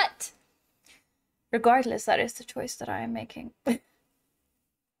again. But regardless, that is the choice that I am making.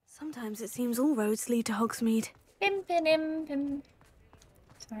 Sometimes it seems all roads lead to Hogsmeade. Pim, pim, pim.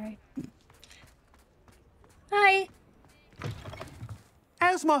 Sorry. Hi.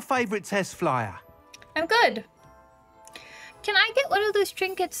 How's my favourite test flyer? I'm good. Can I get one of those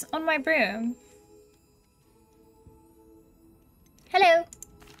trinkets on my broom? Hello.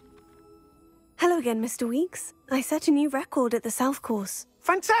 Hello again, Mr. Weeks. I set a new record at the South Course.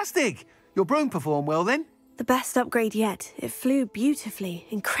 Fantastic! Your broom performed well then? The best upgrade yet. It flew beautifully,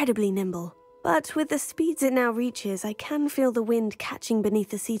 incredibly nimble. But with the speeds it now reaches, I can feel the wind catching beneath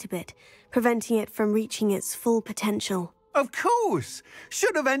the seat a bit, preventing it from reaching its full potential. Of course!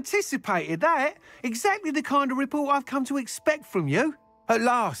 Should have anticipated that. Exactly the kind of report I've come to expect from you. At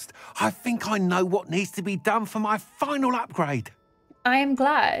last, I think I know what needs to be done for my final upgrade. I am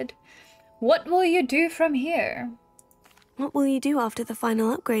glad. What will you do from here? What will you do after the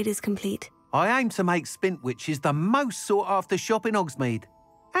final upgrade is complete? I aim to make Spintwitches the most sought-after shop in Hogsmeade.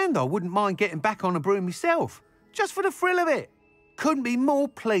 And I wouldn't mind getting back on a broom myself, just for the thrill of it. Couldn't be more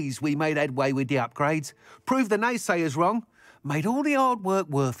pleased we made headway with the upgrades, proved the naysayers wrong, made all the hard work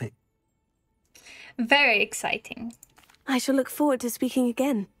worth it. Very exciting. I shall look forward to speaking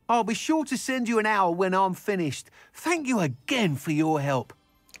again. I'll be sure to send you an owl when I'm finished. Thank you again for your help.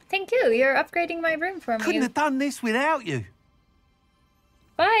 Thank you. You're upgrading my room for me. Couldn't have done this without you.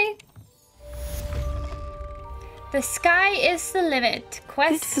 Bye. The sky is the limit.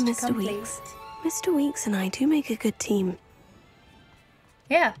 Quest Good for Mr. complete. Weeks. Mr. Weeks and I do make a good team.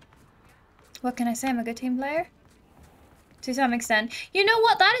 Yeah. What can I say? I'm a good team player. To some extent. You know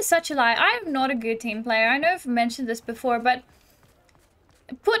what? That is such a lie. I am not a good team player. I know I've mentioned this before, but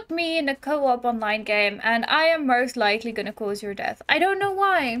put me in a co-op online game and I am most likely going to cause your death. I don't know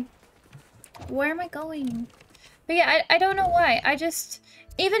why. Where am I going? But yeah, I don't know why. I just...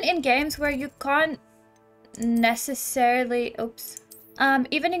 Even in games where you can't necessarily... Oops.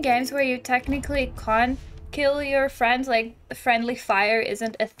 Even in games where you technically can't kill your friends, like friendly fire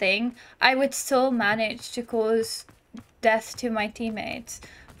isn't a thing, I would still manage to cause death to my teammates.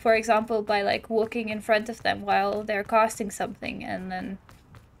 For example, by like walking in front of them while they're casting something, and then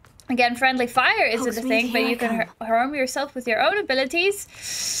again, friendly fire isn't a thing, but you can harm yourself with your own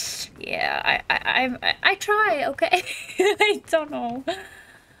abilities. Yeah, I try, okay? I don't know.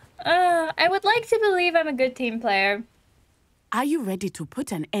 I would like to believe I'm a good team player. Are you ready to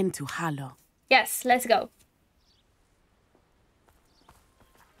put an end to Harlow? Yes, let's go.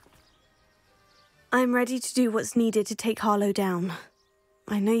 I'm ready to do what's needed to take Harlow down.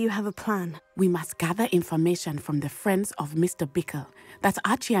 I know you have a plan. We must gather information from the friends of Mr. Bickle that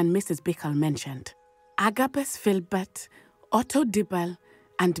Archie and Mrs. Bickle mentioned. Agabus Filbert, Otto Dibble,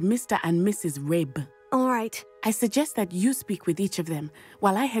 and Mr. and Mrs. Rabe. All right. I suggest that you speak with each of them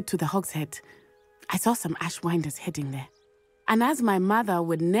while I head to the Hogshead. I saw some Ashwinders heading there. And as my mother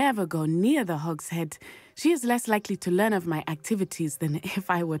would never go near the Hogshead, she is less likely to learn of my activities than if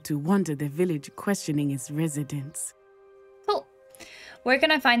I were to wander the village questioning its residents. Cool. Where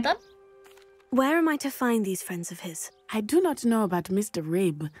can I find them? Where am I to find these friends of his? I do not know about Mr.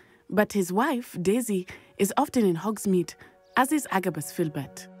 Rabe, but his wife, Daisy, is often in Hogsmeade, as is Agabus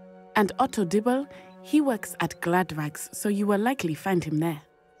Filbert. And Otto Dibble, he works at Gladrags, so you will likely find him there.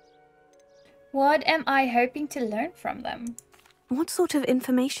 What am I hoping to learn from them? What sort of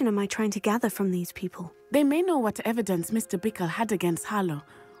information am I trying to gather from these people? They may know what evidence Mr. Bickle had against Harlow,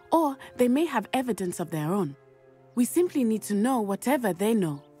 or they may have evidence of their own. We simply need to know whatever they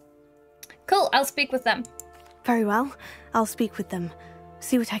know. Cool, I'll speak with them. Very well. I'll speak with them.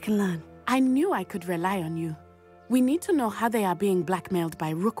 See what I can learn. I knew I could rely on you. We need to know how they are being blackmailed by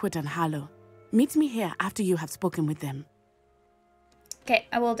Rookwood and Harlow. Meet me here after you have spoken with them. Okay,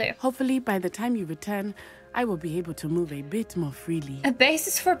 I will do. Hopefully, by the time you return, I will be able to move a bit more freely. A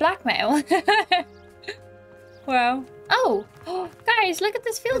basis for blackmail. Wow. Oh, guys, look at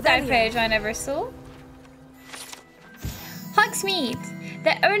this field guide page I never saw. Hogsmeade,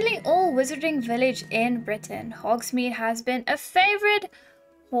 the only all-wizarding village in Britain. Hogsmeade has been a favorite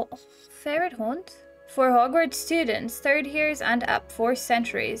haunt for Hogwarts students, 3rd years and up for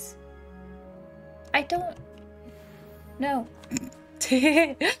centuries. I don't know.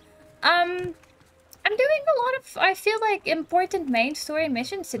 I'm doing a lot of, I feel like, important main story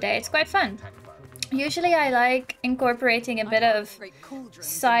missions today. It's quite fun. Usually I like incorporating a bit of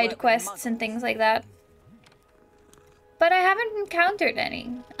side quests and things like that. But I haven't encountered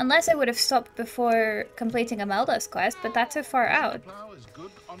any. Unless I would have stopped before completing Imelda's quest, but that's so far out.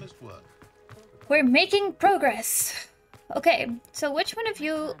 We're making progress. Okay, so which one of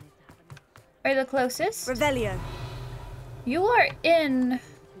you are the closest? Revelio. You are in...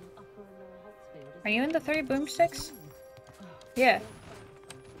 Are you in the 30 boomsticks? Yeah.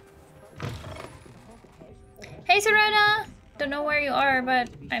 Hey, Serena! Don't know where you are, but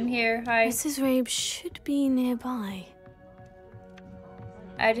I'm here. Hi. Mrs. Rabe should be nearby.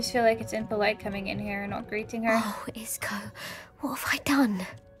 I just feel like it's impolite coming in here and not greeting her. Oh, Isco, what have I done?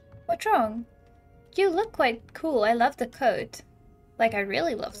 What's wrong? You look quite cool. I love the coat. Like, I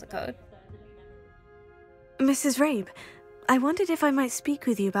really love the coat. Mrs. Rabe, I wondered if I might speak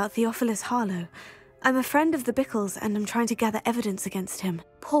with you about Theophilus Harlow. I'm a friend of the Bickles and I'm trying to gather evidence against him.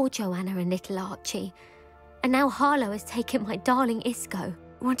 Poor Joanna and little Archie. And now Harlow has taken my darling Isco.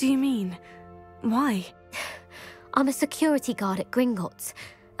 What do you mean? Why? I'm a security guard at Gringotts,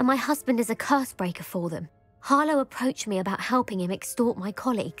 and my husband is a curse breaker for them. Harlow approached me about helping him extort my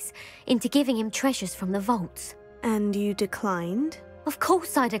colleagues into giving him treasures from the vaults. And you declined? Of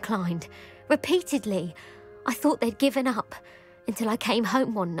course I declined. Repeatedly. I thought they'd given up, until I came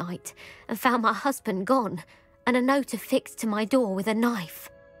home one night and found my husband gone, and a note affixed to my door with a knife.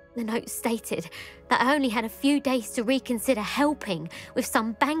 The note stated that I only had a few days to reconsider helping with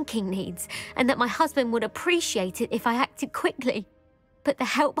some banking needs, and that my husband would appreciate it if I acted quickly. But the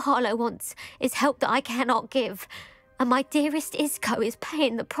help Harlow wants is help that I cannot give, and my dearest Isco is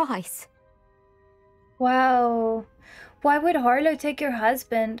paying the price. Wow. Why would Harlow take your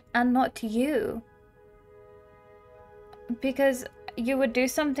husband and not you? Because you would do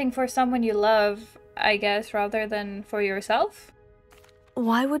something for someone you love, I guess, rather than for yourself?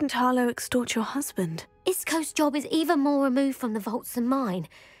 Why wouldn't Harlow extort your husband? Isco's job is even more removed from the vaults than mine.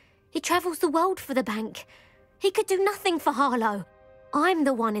 He travels the world for the bank. He could do nothing for Harlow. I'm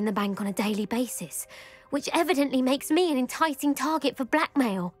the one in the bank on a daily basis, which evidently makes me an enticing target for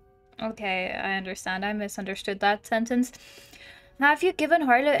blackmail. Okay, I understand. I misunderstood that sentence. Have you given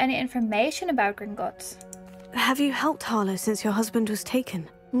Harlow any information about Gringotts? Have you helped Harlow since your husband was taken?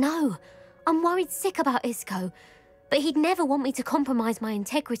 No. I'm worried sick about Isco, but he'd never want me to compromise my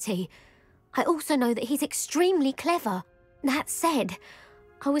integrity. I also know that he's extremely clever. That said,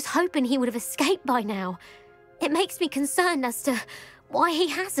 I was hoping he would have escaped by now. It makes me concerned as to why he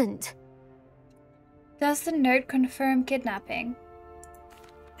hasn't. Does the note confirm kidnapping?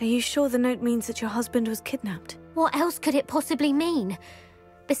 Are you sure the note means that your husband was kidnapped? What else could it possibly mean?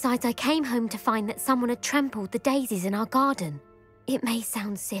 Besides, I came home to find that someone had trampled the daisies in our garden. It may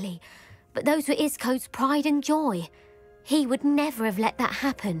sound silly, but those were Isco's pride and joy. He would never have let that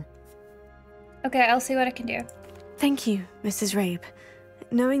happen. Okay, I'll see what I can do. Thank you, Mrs. Rabe.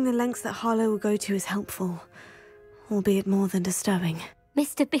 Knowing the lengths that Harlow will go to is helpful, albeit more than disturbing.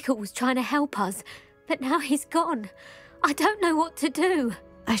 Mr. Bickle was trying to help us, but now he's gone. I don't know what to do.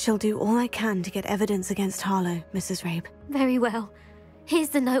 I shall do all I can to get evidence against Harlow, Mrs. Rabe. Very well. Here's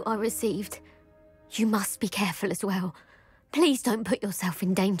the note I received. You must be careful as well. Please don't put yourself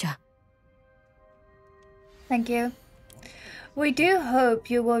in danger. Thank you. We do hope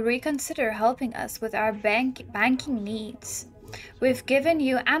you will reconsider helping us with our banking needs. We've given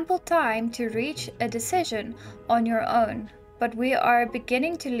you ample time to reach a decision on your own, but we are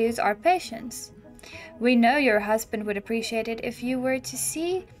beginning to lose our patience. We know your husband would appreciate it if you were to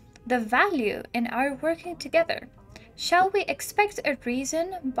see the value in our working together. Shall we expect a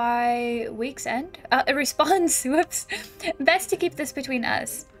reason by week's end? A response, whoops. Best to keep this between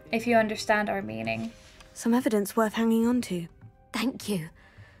us, if you understand our meaning. Some evidence worth hanging on to. Thank you.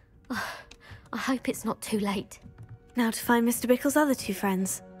 I hope it's not too late. Now to find Mr. Bickle's other two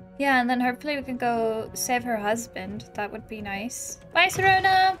friends. Yeah, and then hopefully we can go save her husband. That would be nice. Bye,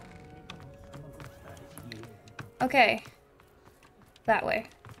 Serena! Okay. That way.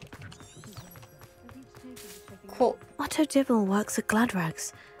 Cool. Otto Dibble works at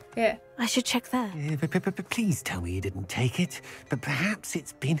Gladrags. Yeah. I should check there. But please tell me you didn't take it. But perhaps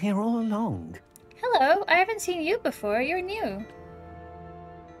it's been here all along. Hello, I haven't seen you before. You're new.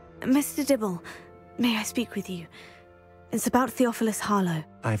 Mr. Dibble, may I speak with you? It's about Theophilus Harlow.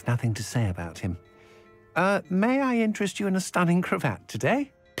 I've nothing to say about him. May I interest you in a stunning cravat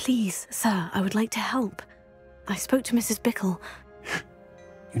today? Please, sir, I would like to help. I spoke to Mrs. Bickle.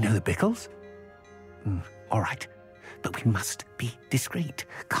 You know the Bickles? All right. But we must be discreet.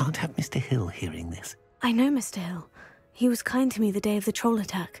 Can't have Mr. Hill hearing this. I know Mr. Hill. He was kind to me the day of the troll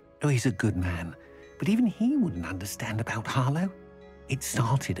attack. Oh, he's a good man. But even he wouldn't understand about Harlow. It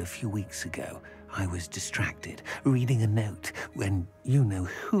started a few weeks ago. I was distracted, reading a note, when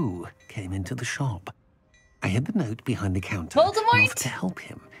you-know-who came into the shop. I hid the note behind the counter. Voldemort! And offered to help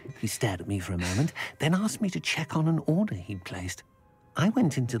him. He stared at me for a moment, then asked me to check on an order he'd placed. I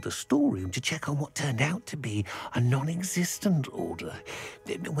went into the storeroom to check on what turned out to be a non-existent order.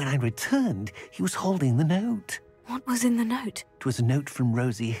 When I returned, he was holding the note. What was in the note? It was a note from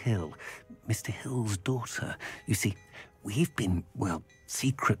Rosie Hill, Mr. Hill's daughter. You see, we've been, well,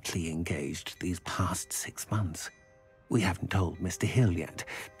 secretly engaged these past 6 months. We haven't told Mr. Hill yet.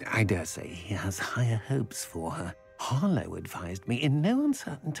 I dare say he has higher hopes for her. Harlow advised me in no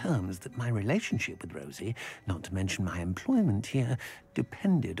uncertain terms that my relationship with Rosie, not to mention my employment here,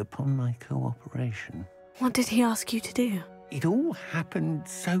 depended upon my cooperation. What did he ask you to do? It all happened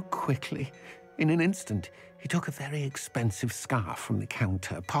so quickly. In an instant, he took a very expensive scarf from the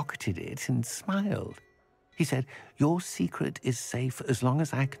counter, pocketed it, and smiled. He said, "Your secret is safe as long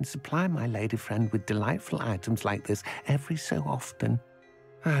as I can supply my lady friend with delightful items like this every so often."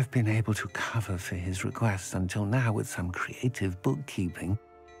 I've been able to cover for his requests until now with some creative bookkeeping,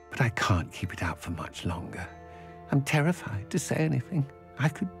 but I can't keep it up for much longer. I'm terrified to say anything. I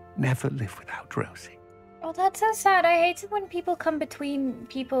could never live without Rosie. Oh, that's so sad. I hate it when people come between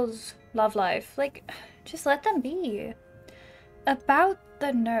people's love life. Like, just let them be. About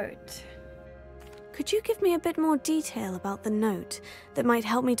the note. Could you give me a bit more detail about the note that might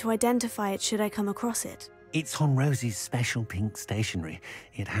help me to identify it should I come across it? It's on Rosie's special pink stationery.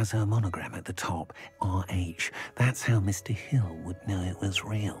 It has her monogram at the top, RH. That's how Mr. Hill would know it was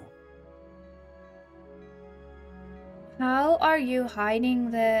real. How are you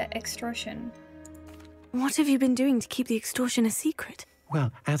hiding the extortion? What have you been doing to keep the extortion a secret?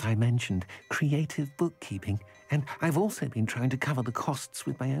 Well, as I mentioned, creative bookkeeping. And I've also been trying to cover the costs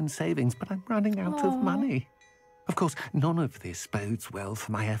with my own savings, but I'm running out of money. Of course, none of this bodes well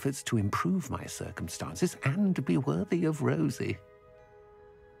for my efforts to improve my circumstances and to be worthy of Rosie.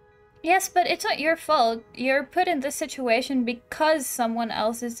 Yes, but it's not your fault. You're put in this situation because someone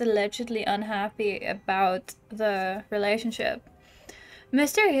else is allegedly unhappy about the relationship.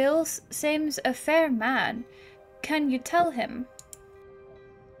 Mr. Hills seems a fair man. Can you tell him?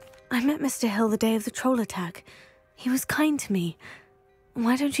 I met Mr. Hill the day of the troll attack. He was kind to me.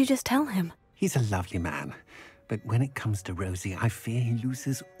 Why don't you just tell him? He's a lovely man. But when it comes to Rosie, I fear he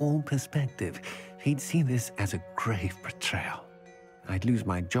loses all perspective. He'd see this as a grave betrayal. I'd lose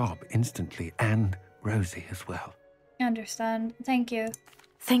my job instantly, and Rosie as well. I understand. Thank you.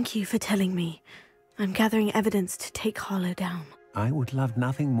 Thank you for telling me. I'm gathering evidence to take Harlow down. I would love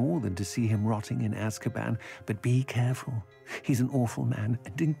nothing more than to see him rotting in Azkaban, but be careful. He's an awful man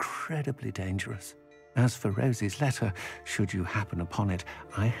and incredibly dangerous. As for Rosie's letter, should you happen upon it,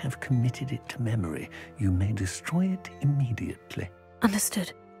 I have committed it to memory. You may destroy it immediately.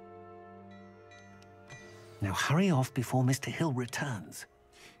 Understood. Now hurry off before Mr. Hill returns.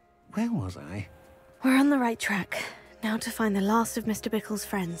 Where was I? We're on the right track. Now to find the last of Mr. Bickle's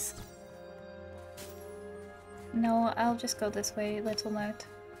friends. No, I'll just go this way, little note.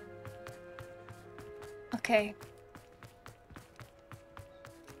 Okay.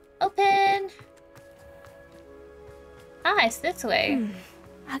 Open! Ah, it's this way.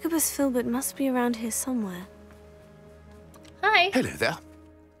 Agabus Filbert must be around here somewhere. Hi. Hello there.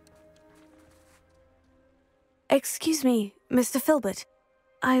 Excuse me, Mr. Filbert.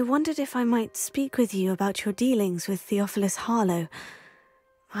 I wondered if I might speak with you about your dealings with Theophilus Harlow.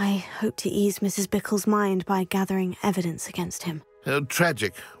 I hope to ease Mrs. Bickle's mind by gathering evidence against him.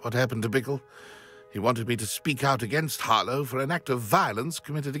 Tragic, what happened to Bickle. He wanted me to speak out against Harlow for an act of violence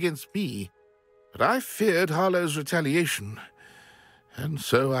committed against me. But I feared Harlow's retaliation, and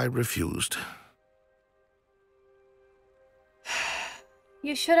so I refused.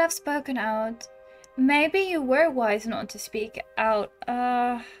 You should have spoken out. Maybe you were wise not to speak out.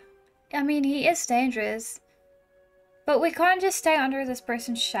 I mean, he is dangerous. But we can't just stay under this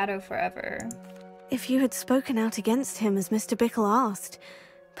person's shadow forever. If you had spoken out against him as Mr. Bickle asked,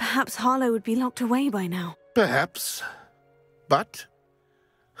 perhaps Harlow would be locked away by now. Perhaps. But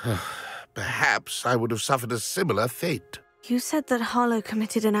perhaps I would have suffered a similar fate. You said that Harlow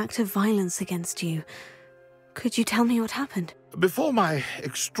committed an act of violence against you. Could you tell me what happened? Before my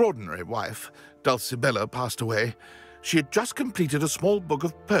extraordinary wife, Dulcibella, passed away, she had just completed a small book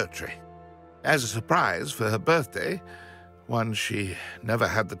of poetry. As a surprise for her birthday, one she never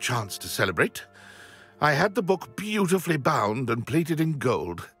had the chance to celebrate, I had the book beautifully bound and plated in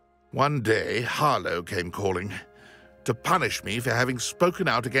gold. One day, Harlow came calling to punish me for having spoken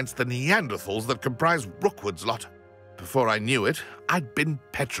out against the Neanderthals that comprise Rookwood's lot. Before I knew it, I'd been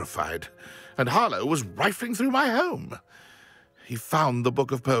petrified, and Harlow was rifling through my home. He found the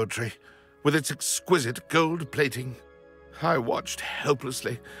book of poetry, with its exquisite gold plating. I watched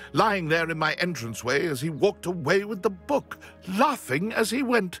helplessly, lying there in my entranceway as he walked away with the book, laughing as he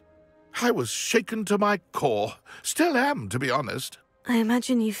went. I was shaken to my core. Still am, to be honest. I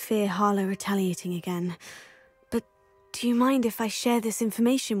imagine you fear Harlow retaliating again. But do you mind if I share this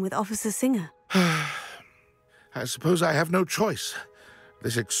information with Officer Singer? I suppose I have no choice.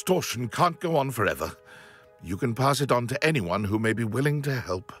 This extortion can't go on forever. You can pass it on to anyone who may be willing to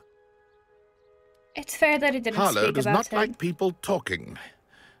help. It's fair that it didn't Harlow speak does about not him. like people talking,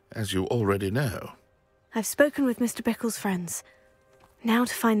 as you already know. I've spoken with Mr. Bickle's friends. Now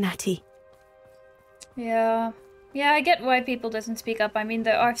to find Natty. Yeah. Yeah, I get why people doesn't speak up. I mean,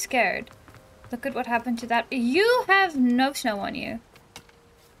 they are scared. Look at what happened to that. You have no snow on you.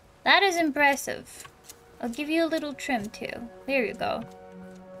 That is impressive. I'll give you a little trim too. There you go.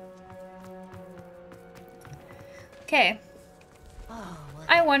 Okay.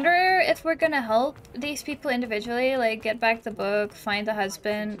 I wonder if we're gonna help these people individually, like get back the book, find the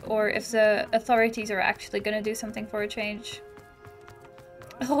husband, or if the authorities are actually gonna do something for a change.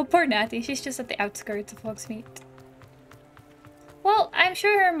 Oh, poor Natty. She's just at the outskirts of Hogsmeade. Well, I'm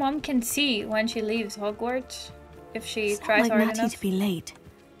sure her mom can see when she leaves Hogwarts, if she tries like hard Natty enough. to be late.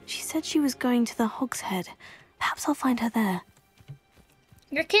 She said she was going to the Hogshead. Perhaps I'll find her there.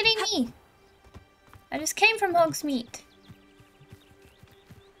 You're kidding me! I just came from Hogsmeade.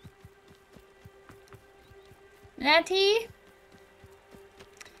 Natty?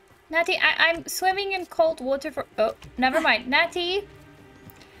 Natty, I'm swimming in cold water for— oh, never mind. Natty!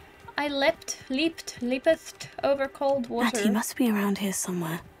 I leapeth over cold water. Natty must be around here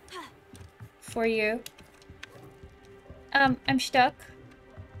somewhere. For you. I'm stuck.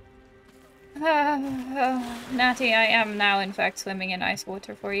 Natty, I am now in fact swimming in ice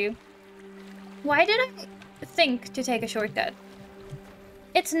water for you. Why did I think to take a shortcut?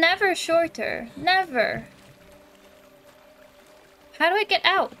 It's never shorter. Never. How do I get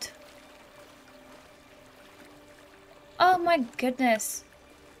out? Oh my goodness.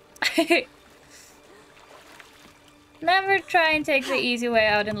 Never try and take the easy way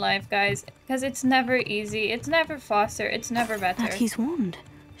out in life, guys. Because it's never easy. It's never faster. It's never better. Natty's wand.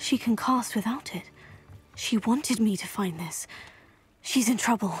 She can cast without it. She wanted me to find this. She's in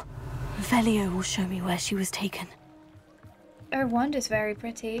trouble. Velio will show me where she was taken. Her wand is very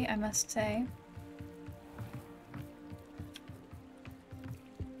pretty, I must say.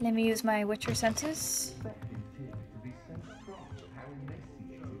 Let me use my Witcher senses.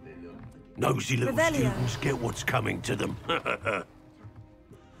 Nosy little students get what's coming to them.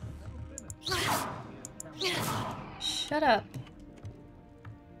 Shut up.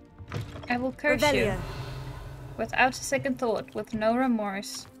 I will curse you. Without a second thought, with no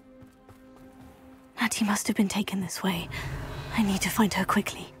remorse. Natty must have been taken this way. I need to find her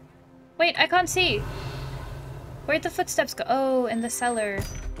quickly. Wait, I can't see. Where'd the footsteps go? Oh, in the cellar.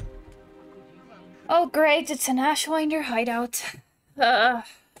 Oh great, it's an Ashwinder hideout.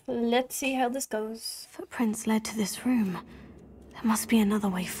 Let's see how this goes. Footprints led to this room. There must be another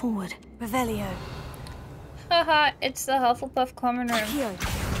way forward. Revelio. Haha, it's the Hufflepuff common room. Here.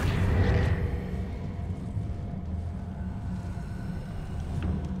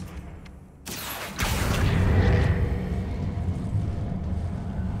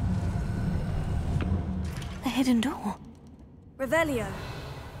 The hidden door. Revelio.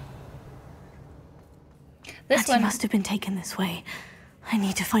 This Natty one must have been taken this way. I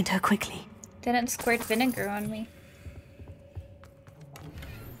need to find her quickly. didn't squirt vinegar on me.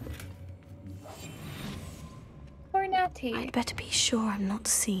 Poor Natty. I'd better be sure I'm not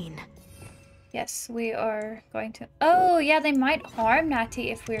seen. Yes, we are going to... Oh, yeah, they might harm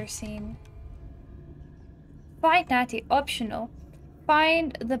Natty if we're seen. Find Natty, optional.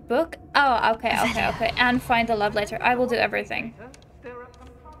 Find the book. Oh, okay. And find the love letter. I will do everything.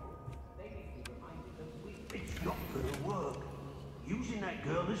 It's not gonna work. Using that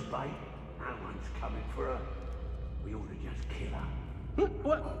girl as bait, no one's coming for her. We ought to just kill her.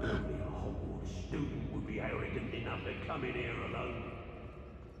 What? Only a Hogwarts student would be arrogant enough to come in here alone.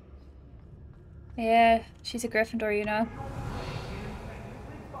 Yeah, she's a Gryffindor, you know.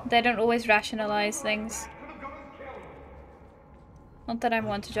 They don't always rationalize things. Not that I'm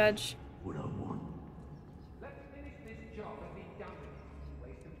one to judge. What I want. Let's finish this job and be done with it.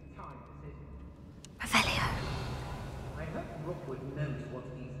 Waste of time, decision. Revelio. I hope Rookwood knows what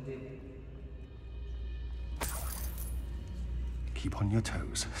he's doing. Keep on your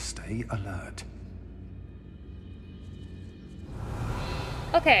toes. Stay alert.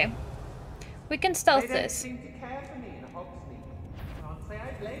 Okay. We can stealth They don't this. seem to care for me in Hogsmeade. Can't say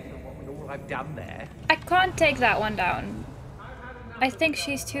I blame them what with all I've done there. I can't take that one down. I think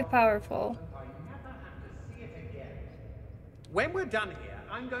she's too powerful. I never have to see it again. When we're done here,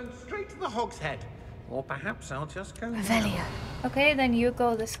 I'm going straight to the Hogshead. Or perhaps I'll just go now. Revelio. Okay, then you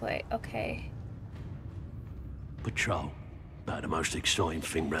go this way. Okay. Patrol. About the most exciting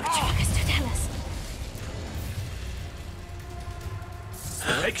thing round Totalis.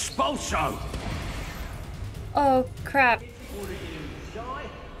 Expulso! Oh, crap. What are you, shy?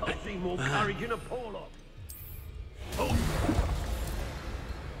 I see more courage in a poor lot. Oh.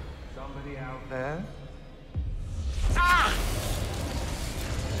 Somebody out there? Ah!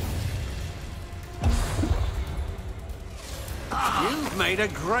 You've made a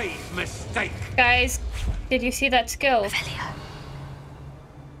grave mistake. Guys, did you see that skill? Revelio.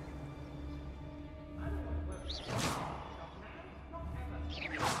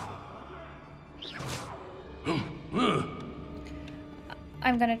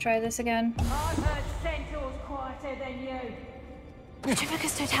 I'm gonna try this again. I've heard centaurs quieter than you.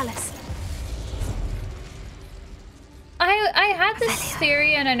 Retrivicus Totalis. I had this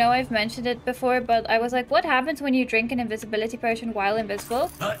theory, and I know I've mentioned it before, but I was like, what happens when you drink an invisibility potion while invisible?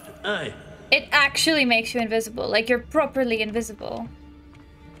 Hey. It actually makes you invisible. Like, you're properly invisible.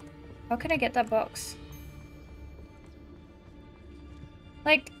 How can I get that box?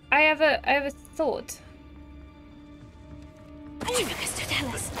 Like, I have a thought. Retrivicus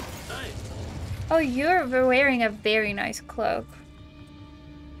Totalis. Oh, you're wearing a very nice cloak.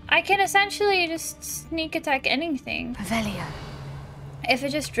 I can essentially just sneak attack anything. Revelio. If I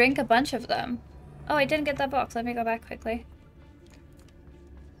just drink a bunch of them. Oh, I didn't get that box. Let me go back quickly.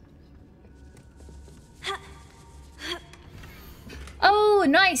 Oh,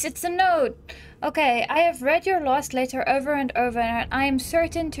 nice. It's a note. Okay, I have read your last letter over and over, and I am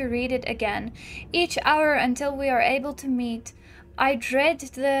certain to read it again. Each hour until we are able to meet. I dread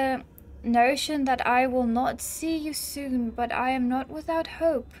the notion that I will not see you soon, but I am not without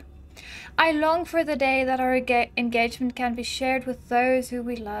hope. I long for the day that our engagement can be shared with those who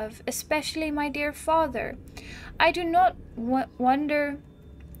we love, especially my dear father. I do not wonder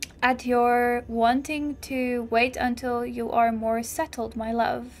at your wanting to wait until you are more settled, my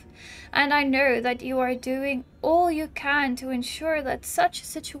love. And I know that you are doing all you can to ensure that such a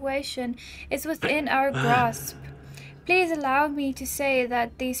situation is within our grasp. Please allow me to say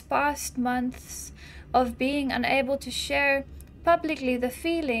that these past months of being unable to share publicly the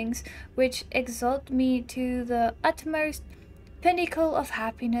feelings which exalt me to the utmost pinnacle of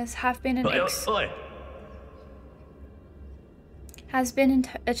happiness have been a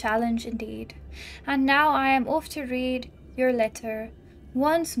challenge indeed. And now I am off to read your letter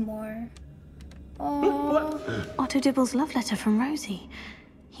once more. Oh. Otto Dibble's love letter from Rosie.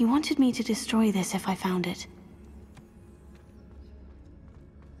 He wanted me to destroy this if I found it.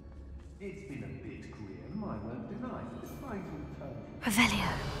 It's been a bit grim, I won't deny. Trying to return. Revelio.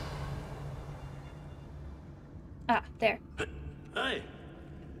 Ah, there. Hey.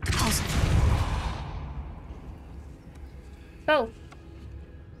 Go.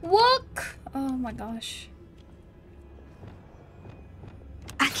 Walk! Oh my gosh.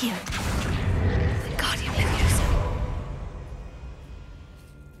 Accio. Guardian Leviosa.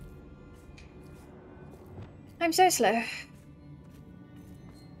 I'm so slow.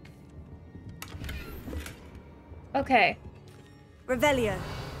 Okay. Revelio.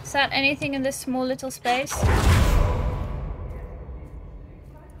 Is that anything in this small little space?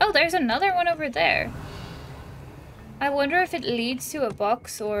 Oh, there's another one over there. I wonder if it leads to a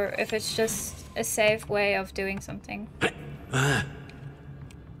box or if it's just a safe way of doing something.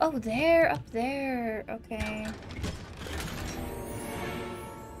 Oh, there, up there. Okay.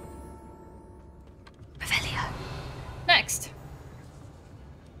 Revelio. Next.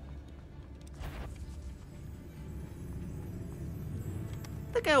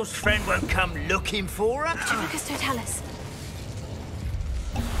 The girl's friend won't come looking for her. Retrivicus Totalis.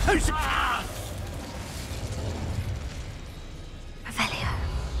 Revelio.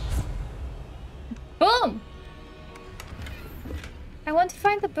 Boom! I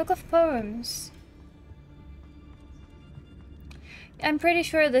Book of Poems. I'm pretty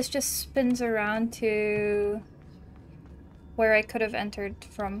sure this just spins around to where I could have entered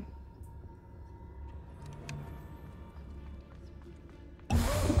from.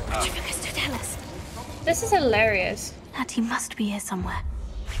 What you forget to tell us? This is hilarious. Natty must be here somewhere.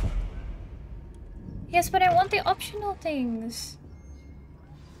 Yes, but I want the optional things.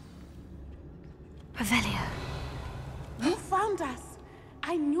 Revelio. You found us.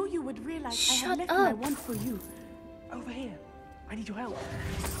 I knew you would realize I had left my wand for you. Over here. I need your help.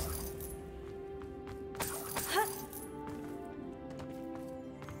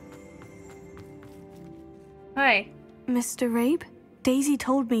 Hi. Mr. Rabe? Daisy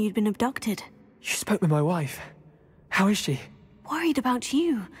told me you'd been abducted. You spoke with my wife. How is she? Worried about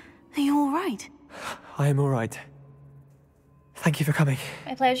you. Are you all right? I am all right. Thank you for coming.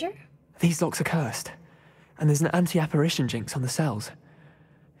 My pleasure. These locks are cursed, and there's an anti-apparition jinx on the cells.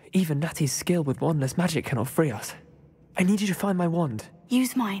 Even Natty's skill with wandless magic cannot free us. I need you to find my wand.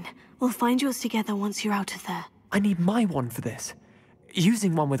 Use mine. We'll find yours together once you're out of there. I need my wand for this.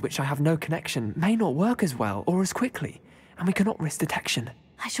 Using one with which I have no connection may not work as well or as quickly, and we cannot risk detection.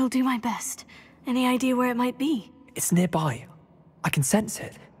 I shall do my best. Any idea where it might be? It's nearby. I can sense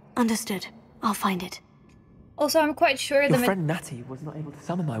it. Understood. I'll find it. Also, I'm quite sure Your friend Natty was not able to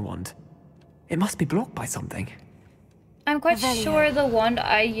summon my wand. It must be blocked by something. I'm quite sure the wand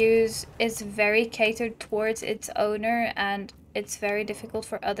I use is very catered towards its owner, and it's very difficult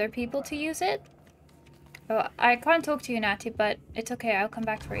for other people to use it. Oh, I can't talk to you, Natty, but it's okay. I'll come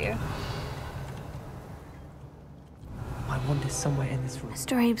back for you. My wand is somewhere in this room.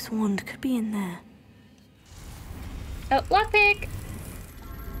 Mr. Abe's wand could be in there. Oh, lockpick!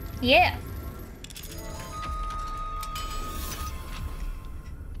 Yeah.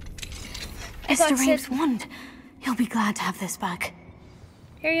 Mr. Abe's wand. He'll be glad to have this back.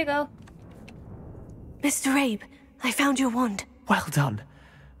 Here you go. Mr. Abe, I found your wand. Well done.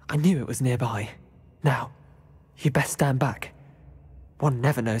 I knew it was nearby. Now, you best stand back. One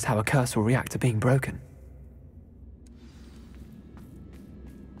never knows how a curse will react to being broken.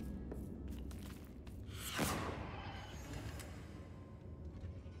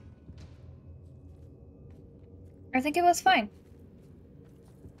 I think it was fine.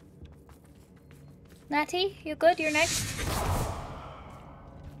 Natty, you good? You're next.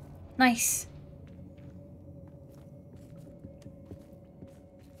 Nice.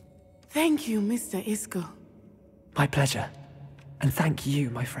 Thank you, Mr. Isco. My pleasure. And thank you,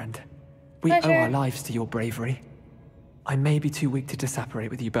 my friend. We Pleasure. owe our lives to your bravery. I may be too weak to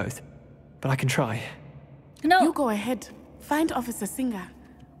disapparate with you both, but I can try. No. You go ahead. Find Officer Singer.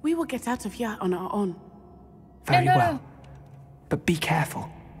 We will get out of here on our own. Very no, well. no. But be careful.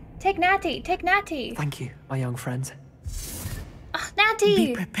 Take Natty. Take Natty. Thank you, my young friends. Natty!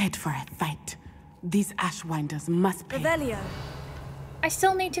 Be prepared for a fight. These Ashwinders must pay. Revelio. I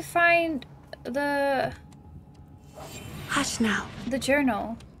still need to find the... Hush now. The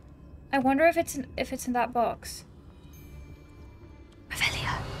journal. I wonder if it's in that box.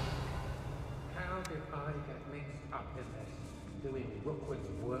 Revelio. How did I get mixed up in this? Doing Rookwood's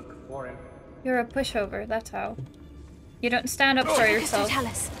work for him? You're a pushover, that's how. You don't stand up for yourself. Tell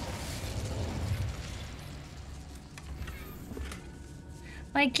us.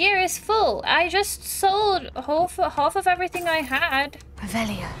 My gear is full. I just sold half of everything I had.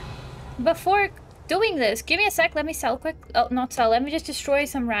 Revelio. Before doing this, give me a sec. Let me sell quick. Oh, not sell. Let me just destroy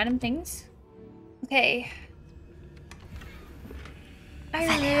some random things. Okay. I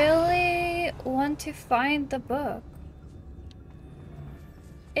really want to find the book.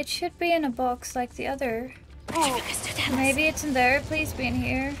 It should be in a box like the other. Oh, maybe it's in there. Please be in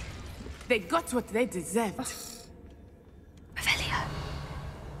here. They got what they deserved. Revelio.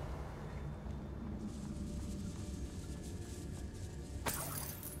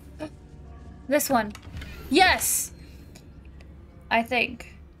 This one. Yes! I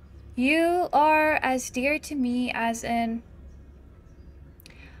think. You are as dear to me as in...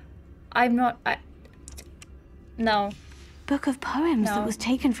 I'm not... No. Book of poems that was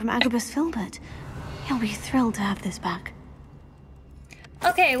taken from Agabus Filbert. He'll be thrilled to have this back.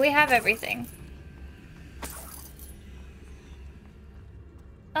 Okay, we have everything.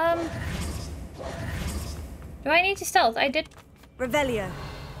 Do I need to stealth? I did... Revelio.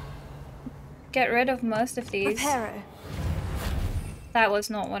 Get rid of most of these. Reparo. That was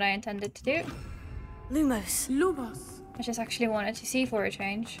not what I intended to do. Lumos. Lumos. I just actually wanted to see for a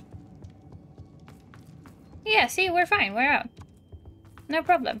change. Yeah, see, we're fine. We're out. No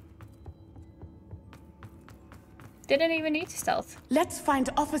problem. Didn't even need to stealth. Let's find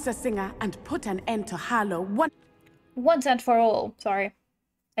Officer Singer and put an end to Harlow once and for all. Sorry.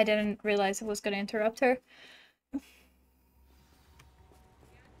 I didn't realize I was going to interrupt her.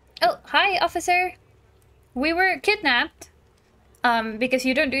 Oh, hi, officer. We were kidnapped. Because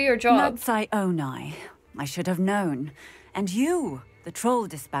you don't do your job. Not I should have known. And you, the troll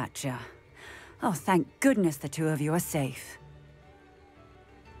dispatcher. Oh, thank goodness the two of you are safe.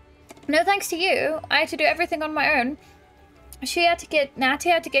 No thanks to you. I had to do everything on my own. Natty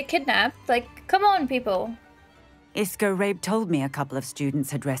had to get kidnapped. Like, come on, people. Isco Rabe told me a couple of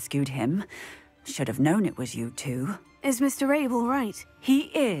students had rescued him. Should have known it was you two. Is Mr. Rabe all right? He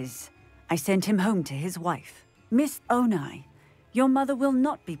is. I sent him home to his wife. Miss Onai, your mother will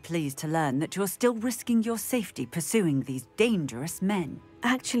not be pleased to learn that you're still risking your safety pursuing these dangerous men.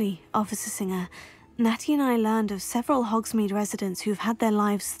 Actually, Officer Singer, Natty and I learned of several Hogsmeade residents who've had their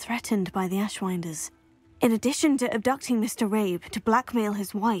lives threatened by the Ashwinders. In addition to abducting Mr. Rabe to blackmail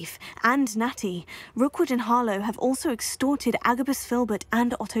his wife and Natty, Rookwood and Harlow have also extorted Agabus Filbert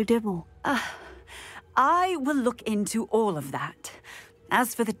and Otto Dibble. I will look into all of that.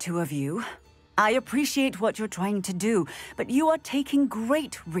 As for the two of you, I appreciate what you're trying to do, but you are taking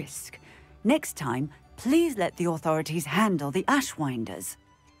great risk. Next time, please let the authorities handle the Ashwinders.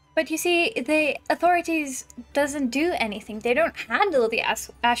 But you see, the authorities doesn't do anything. They don't handle the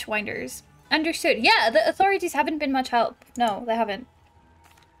Ashwinders. Understood. Yeah, the authorities haven't been much help. No, they haven't.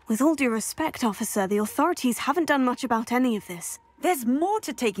 With all due respect, officer, the authorities haven't done much about any of this. There's more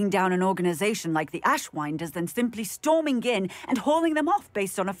to taking down an organization like the Ashwinders than simply storming in and hauling them off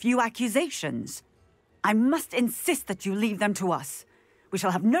based on a few accusations. I must insist that you leave them to us. We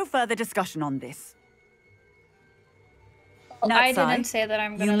shall have no further discussion on this. Well, I didn't say that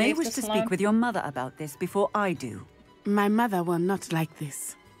I'm going to leave this alone. You may wish to speak with your mother about this before I do. My mother will not like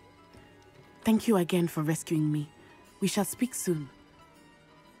this. Thank you again for rescuing me. We shall speak soon.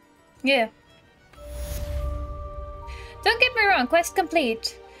 Yeah. Don't get me wrong, quest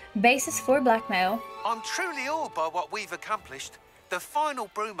complete. Basis for blackmail. I'm truly awed by what we've accomplished. The final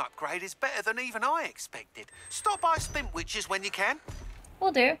broom upgrade is better than even I expected. Stop by Spintwitches when you can.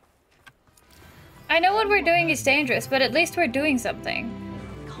 Will do. I know what we're doing is dangerous, but at least we're doing something.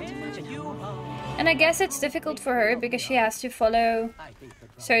 And I guess it's difficult for her because she has to follow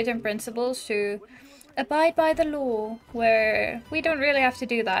certain principles to abide by the law, where we don't really have to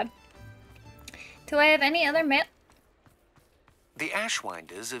do that. Do I have any other mail? The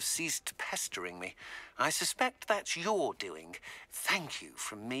Ashwinders have ceased pestering me. I suspect that's your doing. Thank you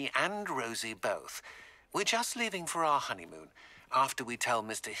from me and Rosie both. We're just leaving for our honeymoon, after we tell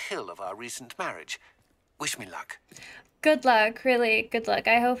Mr. Hill of our recent marriage. Wish me luck. Good luck, really good luck.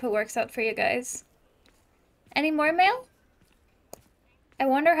 I hope it works out for you guys. Any more mail? I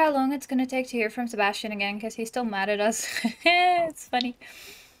wonder how long it's gonna take to hear from Sebastian again, because he's still mad at us. It's funny.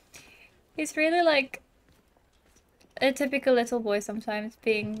 He's really like a typical little boy sometimes,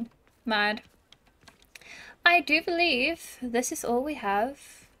 being mad. I do believe this is all we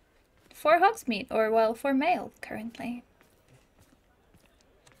have for Hogsmeade, or well, for mail currently.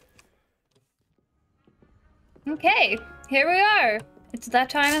 Okay, here we are. It's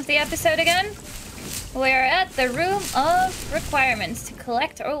that time of the episode again. We are at the room of requirements to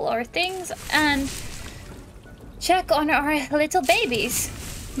collect all our things and check on our little babies.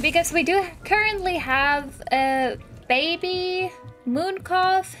 Because we do currently have a baby,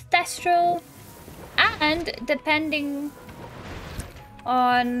 Mooncalf, Thestral, and depending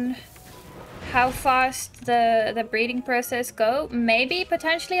on how fast the breeding process go, maybe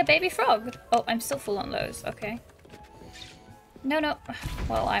potentially a baby frog. Oh, I'm still full on those. Okay. No.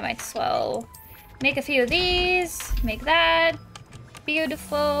 Well, I might as well make a few of these. Make that.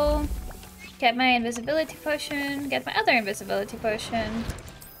 Beautiful. Get my invisibility potion. Get my other invisibility potion.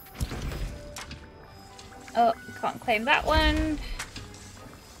 Oh, can't claim that one.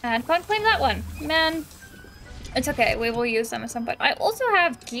 And can't claim that one. Man. It's okay, we will use them at some point. I also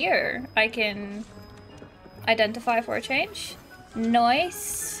have gear I can identify for a change.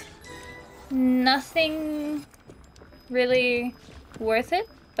 Nice. Nothing really worth it,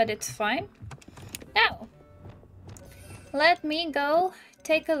 but it's fine. Now, let me go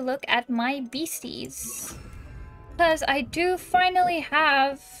take a look at my beasties. Because I do finally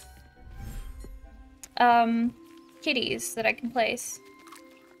have kitties that I can place.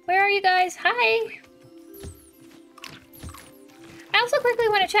 Where are you guys? Hi! I also quickly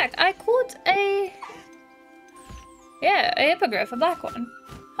want to check. I caught a hippogriff, a black one.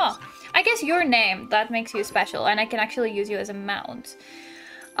 Huh. I guess your name, that makes you special, and I can actually use you as a mount.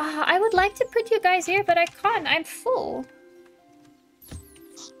 I would like to put you guys here, but I can't. I'm full.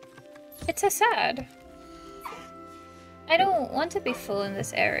 It's so sad. I don't want to be full in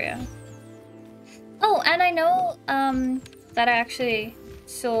this area. Oh, and I know that I actually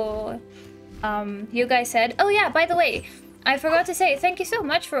So, you guys said, oh yeah, by the way, I forgot to say, thank you so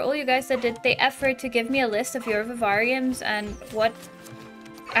much for all you guys that did the effort to give me a list of your vivariums and what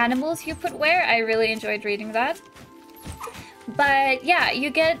animals you put where. I really enjoyed reading that. But yeah, you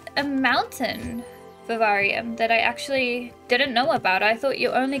get a mountain vivarium that I actually didn't know about. I thought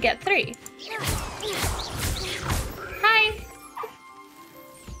you only get 3. Hi!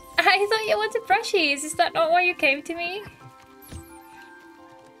 I thought you wanted brushies. Is that not why you came to me?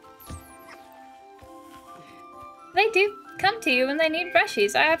 They do come to you when they need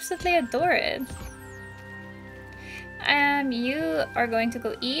brushies. I absolutely adore it. You are going to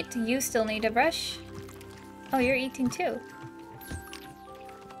go eat. You still need a brush. Oh, you're eating too.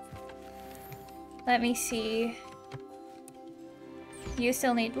 Let me see. You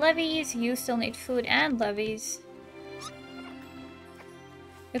still need levies. You still need food and levies.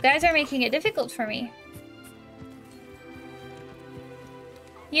 You guys are making it difficult for me.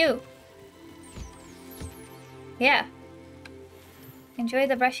 You. Yeah. Enjoy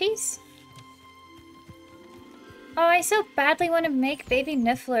the brushies? Oh, I so badly want to make baby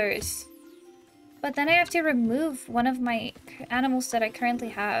nifflers. But then I have to remove one of my animals that I currently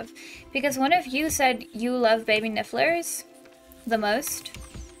have. Because one of you said you love baby nifflers the most.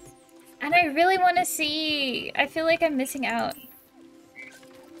 And I really want to see. I feel like I'm missing out.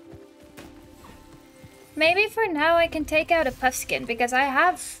 Maybe for now I can take out a puffskin because I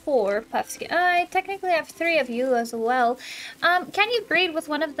have 4 puffskin. I technically have 3 of you as well. Can you breed with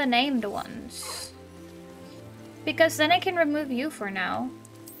one of the named ones? Because then I can remove you for now.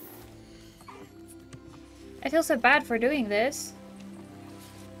 I feel so bad for doing this.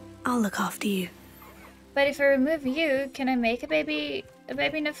 I'll look after you. But if I remove you, can I make a baby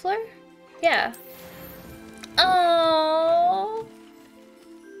niffler? Yeah. Oh.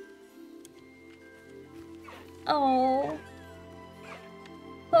 Oh.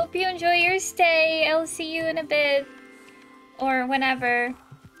 Hope you enjoy your stay. I'll see you in a bit. Or whenever.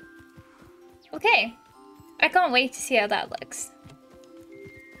 Okay. I can't wait to see how that looks.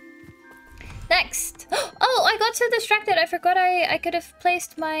 Next. Oh, I got so distracted. I forgot I could have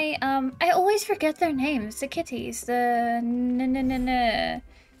placed my... I always forget their names. The kitties. The...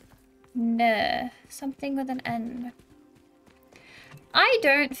 Something with an N. I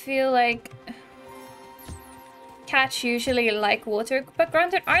don't feel like... Cats usually like water, but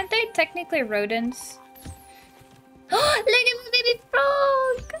granted, aren't they technically rodents? Look at my baby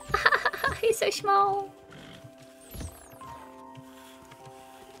frog! He's so small.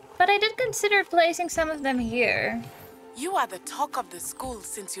 But I did consider placing some of them here. You are the talk of the school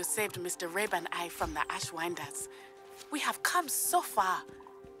since you saved Mr. Rabe and I from the Ashwinders. We have come so far.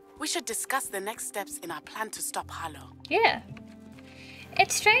 We should discuss the next steps in our plan to stop Harlow. Yeah.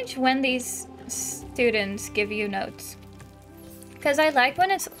 It's strange when these students give you notes. Because I like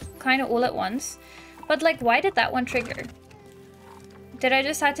when it's kind of all at once. But like, why did that one trigger? Did I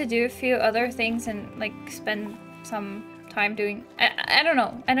just have to do a few other things and like spend some time doing... I don't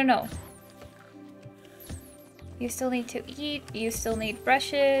know. I don't know. You still need to eat. You still need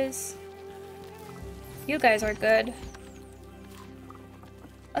brushes. You guys are good.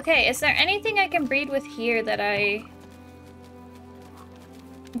 Okay, is there anything I can breed with here that I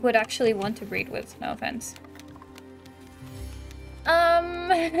would actually want to breed with? No offense.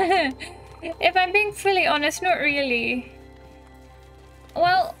 If I'm being fully honest, not really.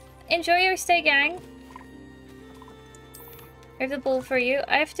 Well, enjoy your stay, gang. Here's the bowl for you.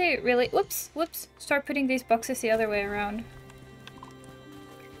 I have to really... Whoops. Start putting these boxes the other way around.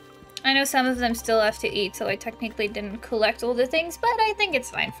 I know some of them still have to eat, so I technically didn't collect all the things, but I think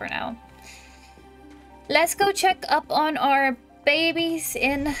it's fine for now. Let's go check up on our babies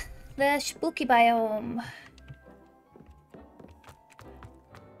in the spooky biome.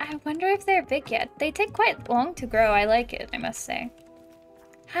 I wonder if they're big yet. They take quite long to grow. I like it, I must say.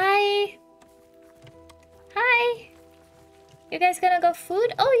 Hi! Hi! You guys gonna go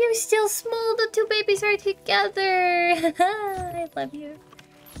food? Oh, you're still small. The 2 babies are together. I love you.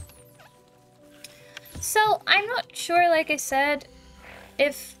 So, I'm not sure, like I said,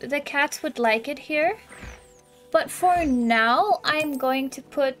 if the cats would like it here. But for now, I'm going to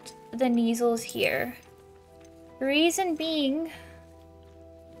put the Kneasels here. Reason being...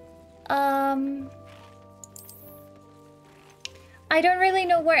 I don't really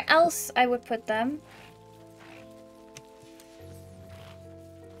know where else I would put them.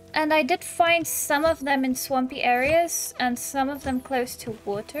 And I did find some of them in swampy areas and some of them close to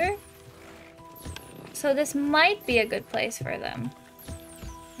water. So this might be a good place for them.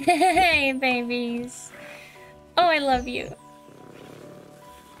 Hey, babies. Oh, I love you.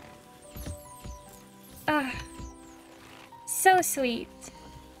 Ah, so sweet.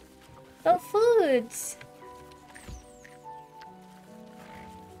 No foods.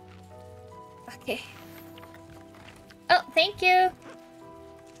 Okay. Oh, thank you.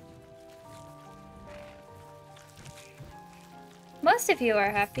 Most of you are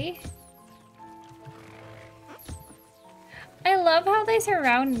happy. I love how they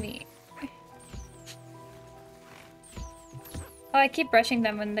surround me. Oh, I keep brushing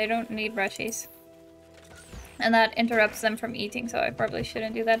them when they don't need brushies. And that interrupts them from eating, so I probably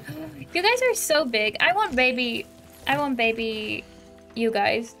shouldn't do that. You guys are so big. I want baby you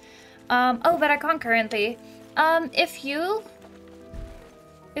guys. Oh, but I can't currently. If you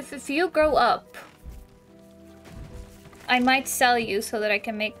grow up, I might sell you so that I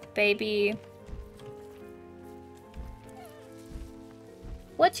can make baby.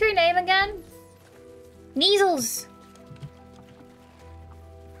 What's your name again? Measles.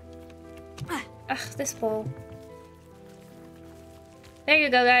 Ugh, this bowl. There you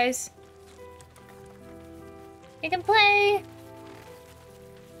go, guys. You can play.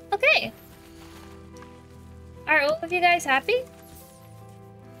 Okay. Are all of you guys happy?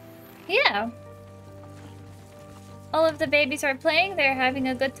 Yeah. All of the babies are playing. They're having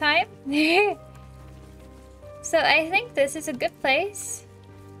a good time. So I think this is a good place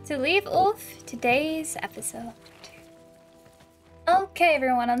to leave off today's episode. Okay,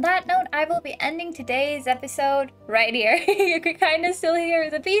 everyone, on that note, I will be ending today's episode right here. You can kind of still hear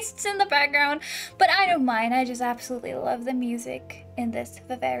the beasts in the background, but I don't mind. I just absolutely love the music in this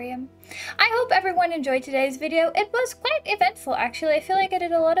vivarium. I hope everyone enjoyed today's video. It was quite eventful, actually. I feel like I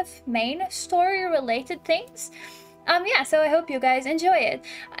did a lot of main story-related things. Yeah, so I hope you guys enjoy it.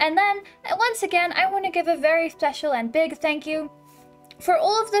 And then, once again, I want to give a very special and big thank you for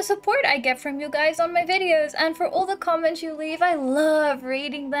all of the support I get from you guys on my videos and for all the comments you leave. I love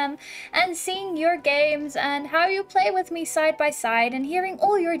reading them and seeing your games and how you play with me side by side and hearing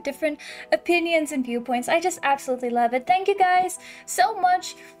all your different opinions and viewpoints. I just absolutely love it. Thank you guys so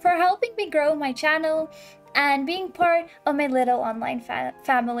much for helping me grow my channel and being part of my little online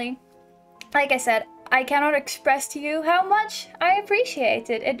family. Like I said, I cannot express to you how much I appreciate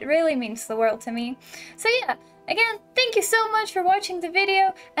it. It really means the world to me. So yeah. Again, thank you so much for watching the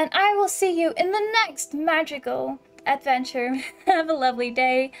video, and I will see you in the next magical adventure. Have a lovely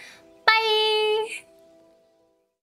day.